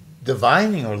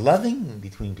divining or loving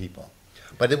between people.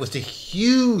 But it was a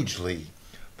hugely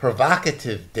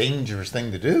provocative, dangerous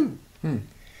thing to do. And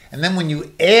then when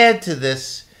you add to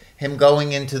this him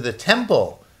going into the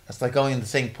temple, that's like going into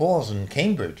St. Paul's in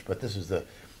Cambridge, but this is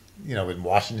in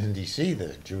Washington, D.C.,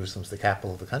 Jerusalem's the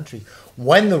capital of the country.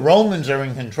 When the Romans are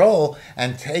in control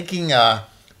and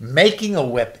making a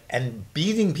whip and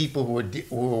beating people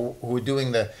who were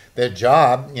doing their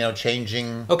job,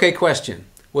 changing. Okay, question.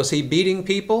 Was he beating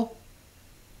people?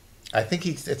 I think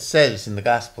it says in the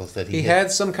Gospels that he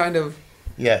had some kind of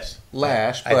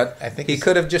lash, but I think he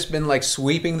could have just been like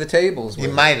sweeping the tables. He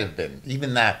might have been.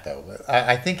 Even that, though.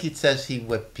 I think it says he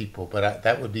whipped people, but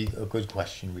that would be a good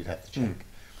question. We'd have to check.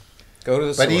 Go to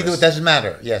the source. But either it doesn't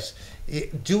matter. Yes,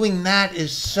 doing that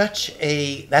is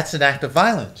that's an act of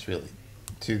violence, really.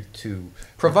 To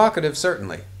provocative,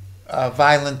 certainly.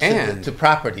 Violent to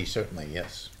property, certainly.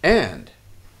 Yes. And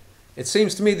it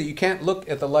seems to me that you can't look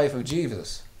at the life of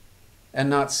Jesus and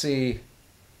not see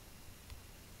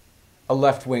a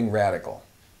left-wing radical.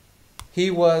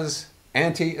 He was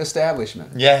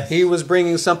anti-establishment. Yes. He was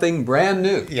bringing something brand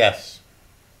new. Yes.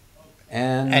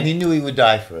 And he knew he would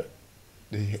die for it.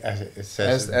 As it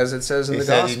says in the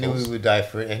Gospels. He knew he would die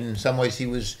for it. And in some ways he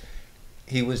was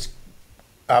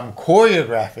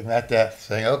choreographing that death,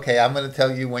 saying, okay, I'm going to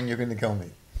tell you when you're going to kill me.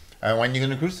 And when you're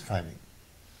going to crucify me.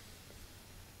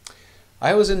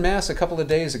 I was in Mass a couple of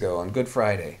days ago on Good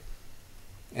Friday,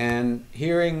 and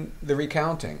hearing the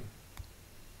recounting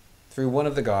through one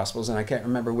of the Gospels, and I can't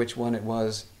remember which one it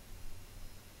was,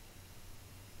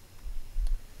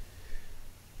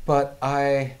 but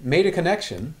I made a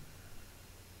connection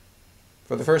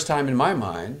for the first time in my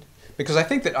mind, because I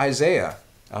think that Isaiah,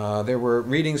 there were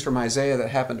readings from Isaiah that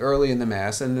happened early in the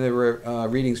Mass, and there were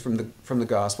readings from the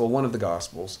Gospel, one of the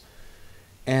Gospels,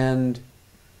 and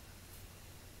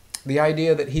the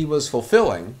idea that he was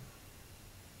fulfilling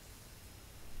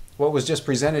what was just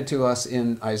presented to us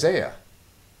in Isaiah.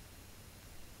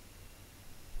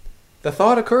 The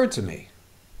thought occurred to me.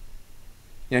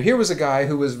 Here was a guy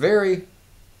who was very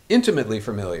intimately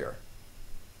familiar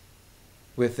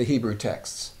with the Hebrew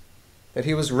texts, that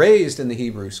he was raised in the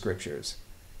Hebrew scriptures,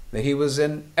 that he was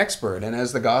an expert, and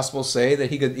as the Gospels say,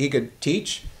 that he could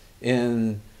teach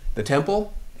in the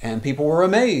temple, and people were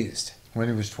amazed. When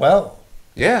he was 12.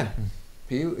 Yeah.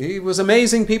 He was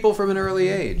amazing people from an early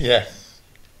age. Yes.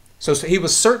 So he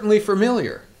was certainly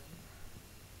familiar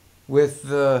with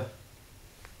the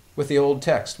old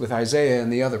text, with Isaiah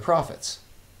and the other prophets.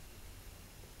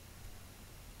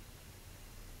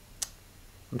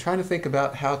 I'm trying to think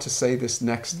about how to say this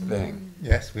next thing.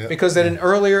 Yes. Because at an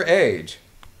earlier age,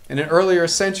 in an earlier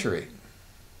century,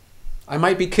 I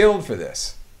might be killed for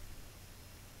this.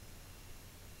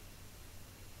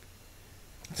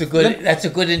 That's a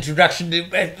good introduction to.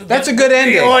 That's a good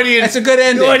ending. The audience. That's a good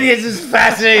ending. The audience is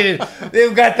fascinated.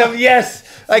 They've got them. Yes,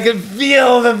 I can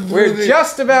feel them. We're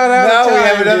just about out of time. Now we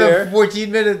have another here.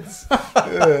 14 minutes.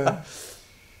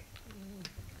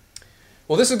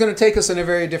 Well, this is going to take us in a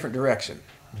very different direction.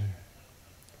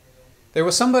 There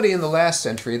was somebody in the last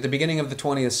century, at the beginning of the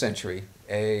 20th century,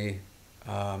 a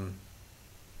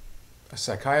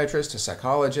psychiatrist, a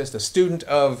psychologist, a student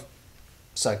of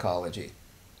psychology,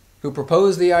 who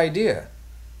proposed the idea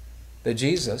that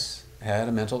Jesus had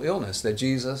a mental illness, that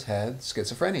Jesus had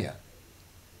schizophrenia.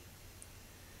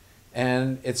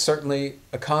 And it's certainly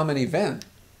a common event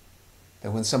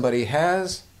that when somebody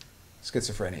has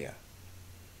schizophrenia,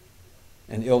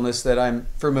 an illness that I'm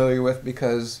familiar with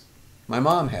because my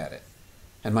mom had it.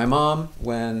 And my mom,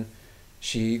 when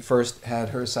she first had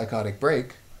her psychotic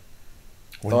break...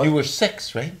 When you were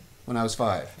 6, right? When I was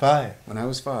 5. 5. When I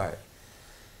was 5.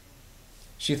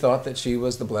 She thought that she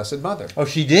was the Blessed Mother. Oh,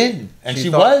 she did. And she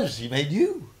was. She made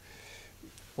you.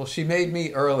 Well, she made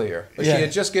me earlier. But she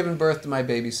had just given birth to my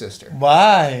baby sister.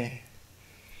 Why?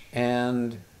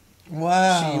 And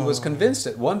wow. She was convinced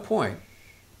at one point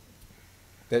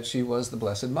that she was the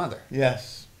Blessed Mother.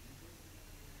 Yes.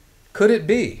 Could it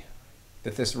be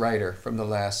that this writer from the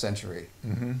last century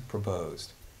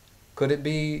proposed? Could it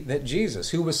be that Jesus,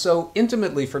 who was so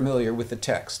intimately familiar with the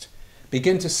text,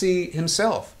 began to see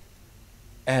himself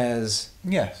as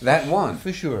Yes. that one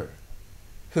For sure.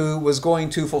 who was going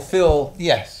to fulfill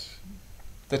Yes.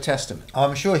 the testament. Oh,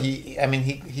 I'm sure he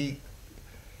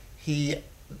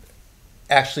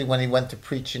actually, when he went to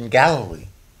preach in Galilee,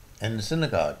 in the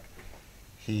synagogue,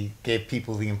 he gave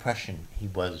people the impression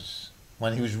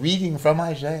when he was reading from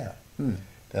Isaiah,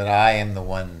 that I am the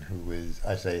one who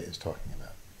Isaiah is talking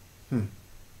about.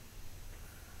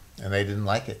 And they didn't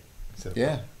like it. So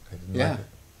Yeah. They didn't Yeah. like it.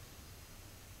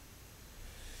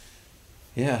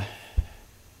 Yeah.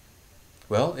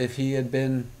 Well, if he had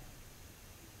been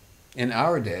in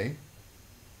our day,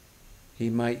 he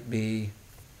might be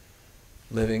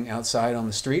living outside on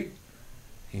the street.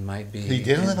 He might be. He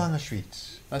did live on the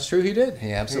streets. That's true. He did.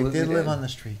 He absolutely He did live on the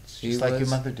streets, He just like your was-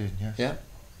 mother did. Yes. Yeah.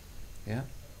 Yeah.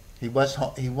 He was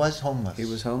homeless. He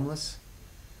was homeless.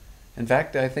 In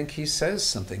fact, I think he says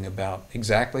something about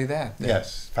exactly that.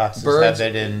 Yes. Foxes Birds- have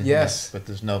it in. yes. But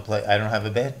there's no place. I don't have a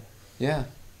bed. Yeah.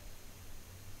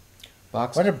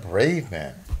 Box. What a brave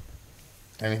man.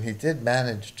 I mean, he did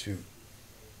manage to.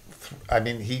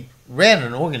 He ran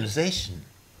an organization.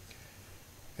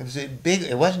 It was big.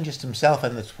 It wasn't just himself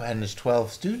and his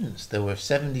 12 students. There were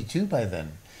 72 by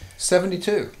then.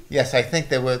 72. Yes, I think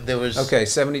there was. Okay,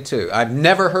 72. I've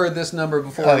never heard this number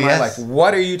before Oh, in my yes. life.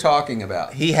 What are you talking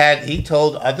about? He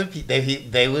told other people he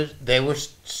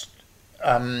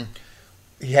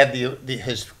had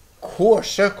his core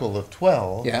circle of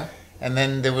 12. Yeah. And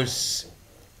then there was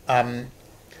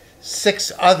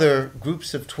 6 other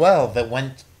groups of 12 that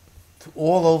went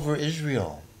all over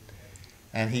Israel.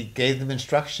 And he gave them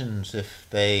instructions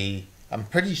I'm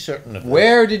pretty certain of this.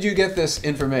 Where did you get this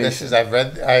information? I've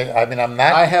read, I'm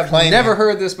not I have claiming. never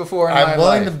heard this before in my life. I'm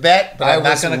willing to bet, but I'm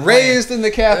not going to I was raised in the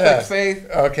Catholic faith.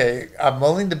 Okay, I'm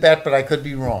willing to bet, but I could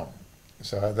be wrong.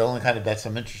 So the only kind of bets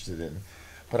I'm interested in.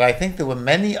 But I think there were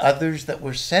many others that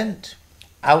were sent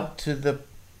out to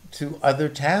other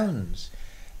towns,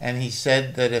 and he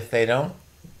said that if they don't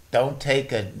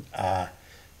take a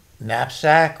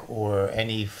knapsack or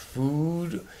any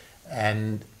food,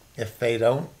 and if they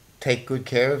don't take good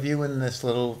care of you in this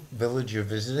little village you're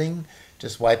visiting,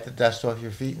 just wipe the dust off your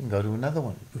feet and go to another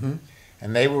one. Mm-hmm.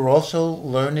 And they were also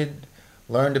learned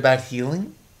about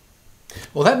healing.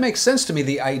 Well, that makes sense to me,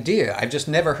 the idea. I've just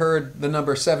never heard the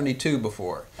number 72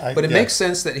 before. But it yeah. makes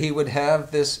sense that he would have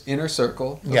this inner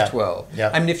circle of Yeah. 12. Yeah.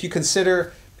 I mean, if you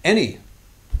consider any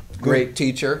great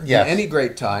teacher Yes. in any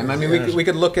great time, I mean, Yeah. we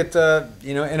could look at,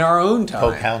 in our own time.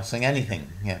 Co-counseling, anything,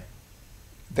 yeah.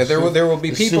 That there will be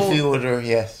The people Sufi order,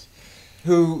 yes.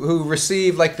 who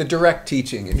receive like the direct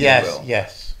teaching, if Yes, you will.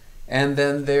 yes. And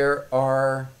then there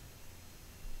are,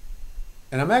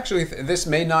 and I'm actually, this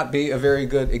may not be a very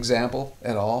good example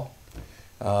at all,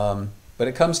 but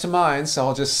it comes to mind, so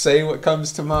I'll just say what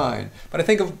comes to mind. But I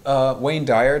think of Wayne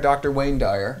Dyer, Dr. Wayne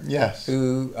Dyer, Yes.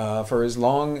 who for as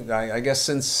long, I guess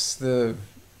since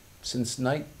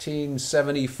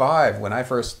 1975, when I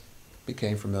first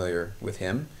became familiar with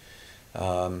him,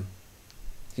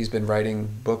 he's been writing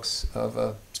books of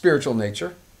a spiritual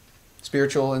nature,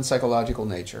 spiritual and psychological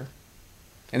nature,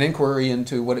 an inquiry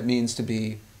into what it means to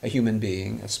be a human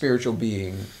being, a spiritual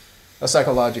being, a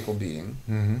psychological being.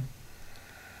 Mm-hmm.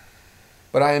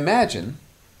 But I imagine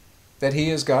that he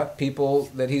has got people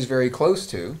that he's very close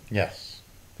to, Yes.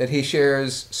 that he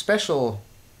shares special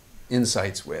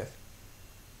insights with.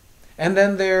 And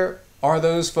then there are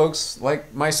those folks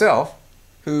like myself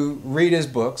who read his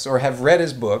books or have read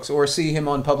his books or see him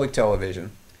on public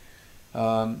television,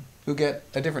 who get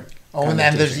a different Oh, kind and of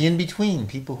then there's teaching. the in-between,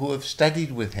 people who have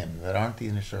studied with him that aren't the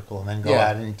inner circle and then go Yeah.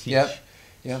 out and teach, Yep.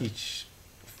 Yep. teach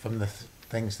from the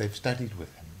things they've studied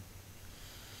with him.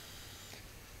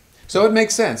 So it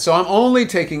makes sense. So I'm only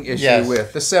taking issue Yes.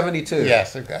 with the 72.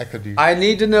 Yes, I could be. I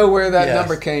need to know where that Yes.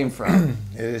 number came from.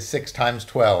 It is 6 times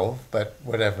 12, but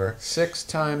whatever. 6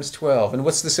 times 12. And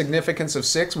what's the significance of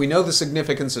 6? We know the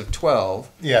significance of 12.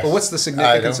 Yes. But what's the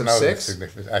significance I of don't know the 6?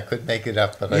 significance. I could make it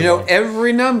up, but You I know, won't.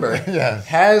 every number Yes.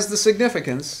 has the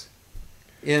significance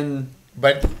in...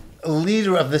 But a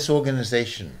leader of this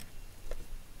organization,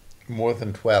 more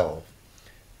than 12,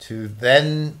 to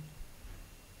then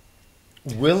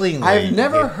willingly... I've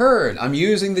never heard, I'm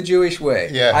using the Jewish way,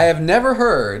 Yeah. I have never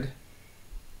heard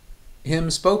him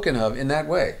spoken of in that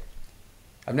way.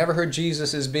 I've never heard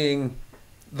Jesus as being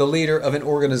the leader of an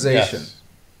organization. Yes.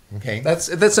 Okay.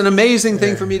 That's an amazing thing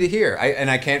Yeah. for me to hear, and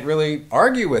I can't really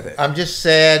argue with it. I'm just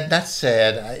sad, not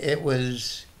sad, it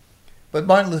was... But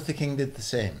Martin Luther King did the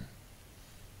same.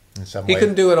 In some He way.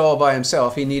 couldn't do it all by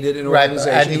himself. He needed an Right,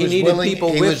 organization. and he needed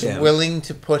people he with was him. willing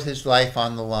to put his life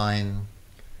on the line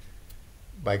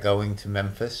by going to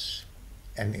Memphis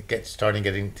and starting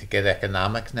to get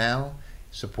economic now,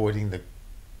 supporting the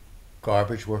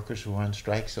garbage workers who were on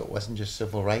strike, so it wasn't just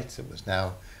civil rights, it was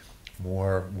now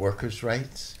more workers'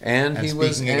 rights. And he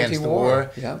was speaking against the anti-war.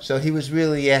 war. Yeah. So he was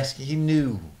really asking, he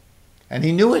knew. And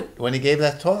he knew it when he gave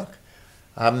that talk.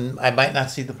 I might not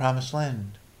see the promised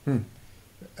land.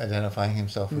 Identifying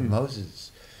himself with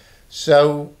Moses.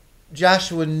 So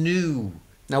Joshua knew.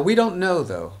 Now we don't know,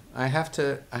 though. I have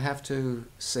to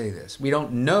say this. We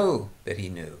don't know that he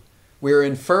knew. We're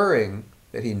inferring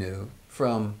that he knew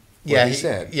from what he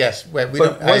said. Yes, But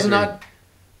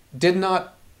did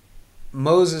not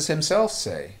Moses himself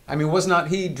say? I mean, was not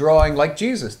he drawing, like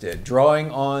Jesus did, drawing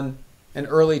on an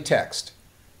early text,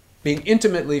 being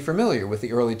intimately familiar with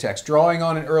the early text, drawing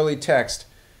on an early text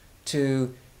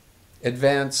to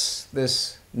advance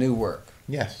this new work?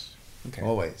 Yes. Okay.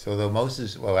 Always. So though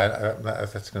Moses, well,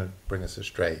 that's going to bring us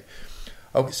astray.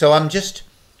 Okay, so I'm just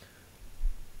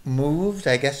moved,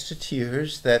 I guess, to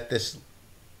tears that this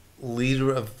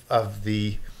leader of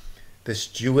this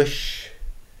Jewish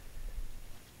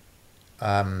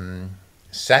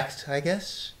sect, I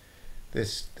guess,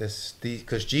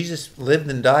 because Jesus lived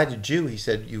and died a Jew. He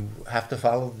said you have to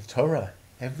follow the Torah,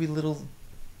 every little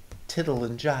tittle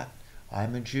and jot.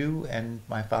 I'm a Jew, and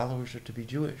my followers are to be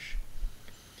Jewish,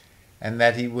 and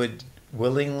that he would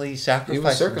willingly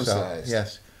sacrifice himself. Circumcised.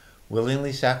 Yes,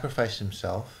 willingly sacrifice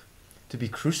himself to be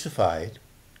crucified.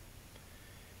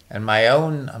 And my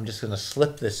own, I'm just going to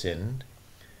slip this in.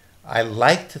 I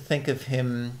like to think of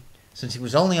him, since he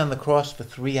was only on the cross for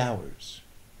 3 hours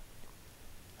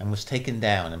and was taken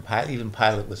down, and even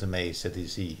Pilate was amazed, said,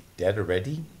 is he dead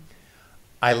already?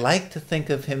 I like to think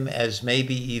of him as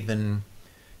maybe even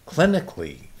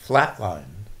clinically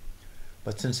flatlined,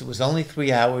 but since it was only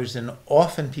 3 hours, and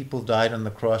often people died on the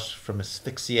cross from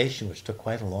asphyxiation, which took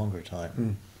quite a longer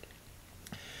time,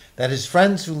 that his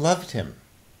friends who loved him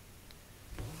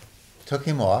took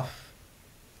him off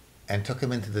and took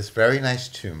him into this very nice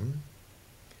tomb,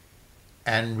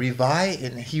 and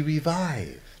he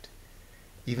revived,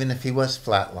 even if he was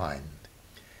flatlined,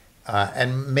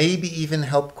 and maybe even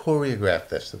helped choreograph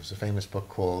this. There was a famous book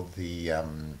called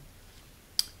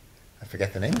I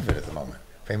forget the name of it at the moment,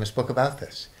 famous book about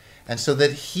this. And so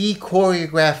that he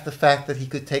choreographed the fact that he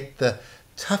could take the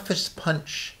toughest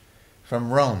punch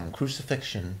from Rome,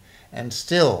 crucifixion, and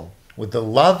still, with the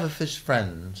love of his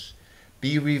friends,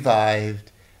 be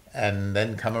revived, and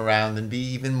then come around and be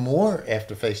even more,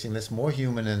 after facing this, more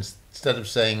human. And instead of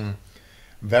saying,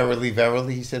 verily,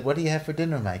 verily, he said, what do you have for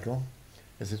dinner, Michael?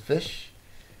 Is it fish?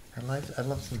 I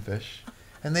love some fish.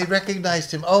 And they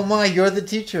recognized him. Oh my, you're the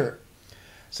teacher.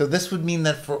 So this would mean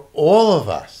that for all of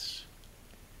us,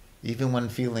 even when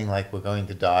feeling like we're going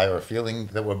to die, or feeling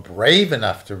that we're brave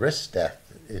enough to risk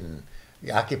death in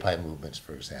the Occupy movements,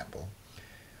 for example,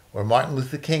 or Martin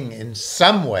Luther King in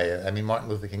some way. I mean, Martin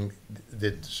Luther King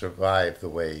didn't survive the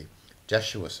way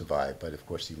Joshua survived, but of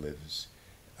course he lives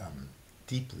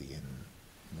deeply in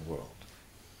the world.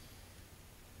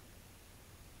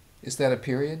 Is that a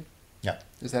period? Yeah.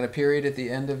 Is that a period at the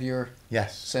end of your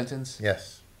Yes. sentence?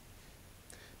 Yes.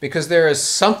 Because there is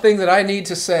something that I need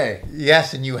to say.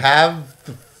 Yes, and you have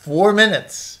 4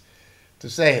 minutes to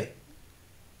say it.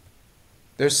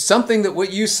 There's something that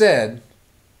what you said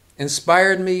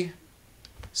inspired me.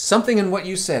 Something in what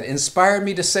you said inspired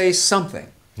me to say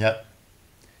something. Yep.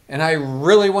 And I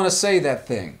really want to say that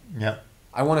thing. Yep.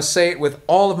 I want to say it with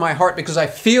all of my heart because I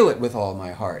feel it with all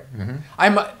my heart.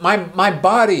 Mm-hmm. My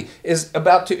body is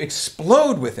about to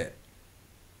explode with it.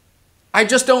 I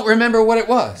just don't remember what it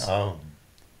was. Oh.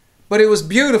 But it was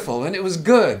beautiful, and it was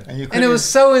good, and it could've- was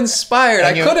so inspired. I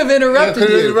and you- could have interrupted could've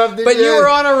you, interrupted but you you. were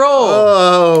on a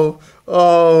roll.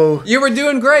 Oh. You were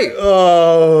doing great.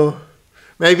 Oh.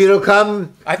 Maybe it'll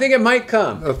come. I think it might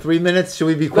come. 3 minutes. Should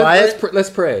we be quiet? Let's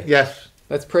pray. Yes.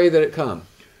 Let's pray that it come.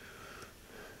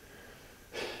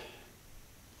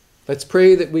 Let's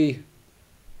pray that we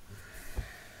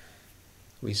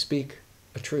speak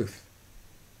a truth.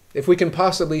 If we can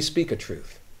possibly speak a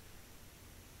truth.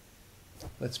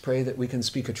 Let's pray that we can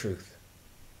speak a truth.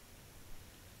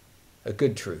 A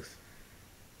good truth.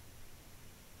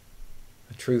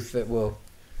 A truth that will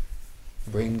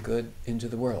bring good into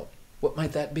the world. What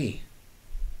might that be?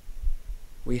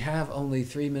 We have only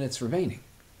 3 minutes remaining.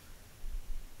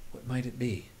 What might it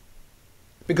be?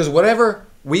 Because whatever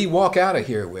we walk out of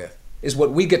here with is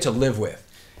what we get to live with,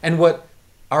 and what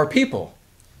our people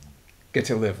get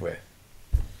to live with.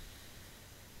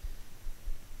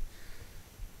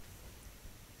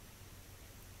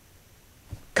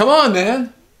 Come on,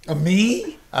 man.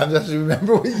 Me? I just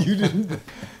remember what you didn't.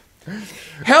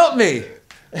 Help me.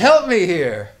 Help me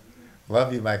here.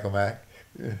 Love you, Michael Mack.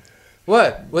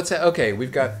 What? What's that? Okay,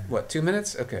 we've got, 2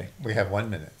 minutes? Okay. We have 1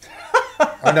 minute.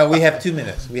 Oh no, we have 2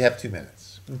 minutes. We have 2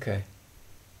 minutes. Okay.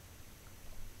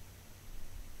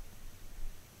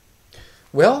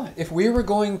 Well, if we were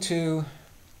going to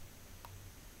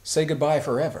say goodbye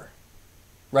forever,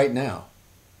 right now,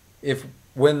 if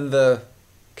when the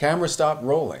camera stopped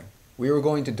rolling, we were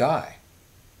going to die,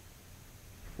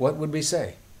 what would we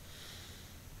say?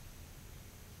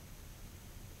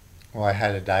 Well, I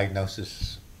had a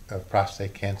diagnosis of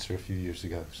prostate cancer a few years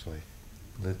ago, so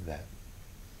I lived that.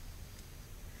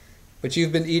 But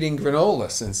you've been eating granola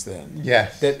since then.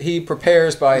 Yes. That he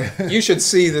prepares by, you should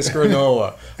see this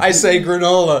granola. I say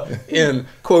granola in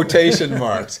quotation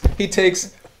marks. He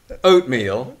takes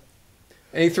oatmeal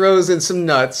and he throws in some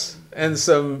nuts and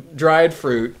some dried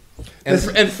fruit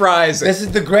and fries it. This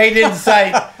is the great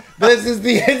insight. This is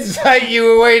the insight you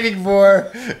were waiting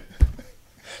for.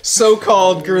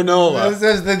 So-called granola. This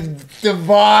is the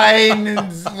divine,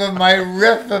 my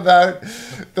riff about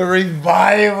the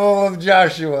revival of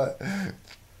Joshua.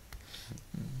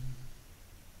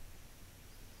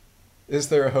 Is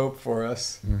there a hope for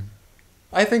us?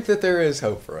 I think that there is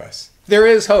hope for us. There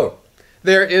is hope.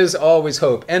 There is always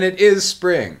hope. And it is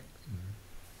spring.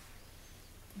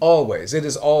 Always. It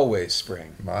is always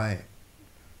spring. Right.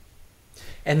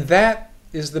 And that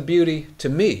is the beauty to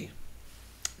me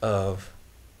of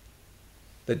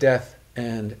the death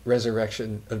and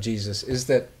resurrection of Jesus, is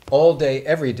that all day,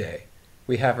 every day,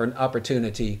 we have an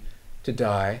opportunity to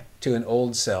die to an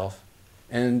old self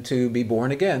and to be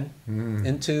born again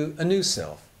into a new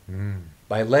self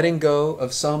by letting go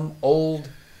of some old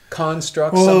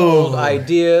construct, some old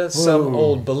idea, some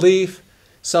old belief,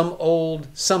 some old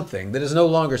something that is no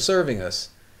longer serving us,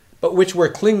 but which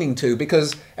we're clinging to,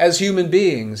 because as human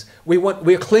beings,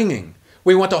 we're clinging.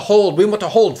 We want to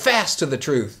hold fast to the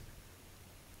truth.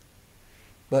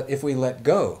 But if we let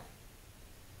go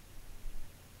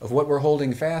of what we're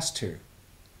holding fast to,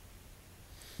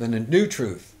 then a new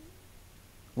truth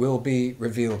will be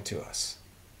revealed to us.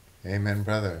 Amen,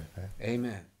 brother.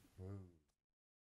 Amen.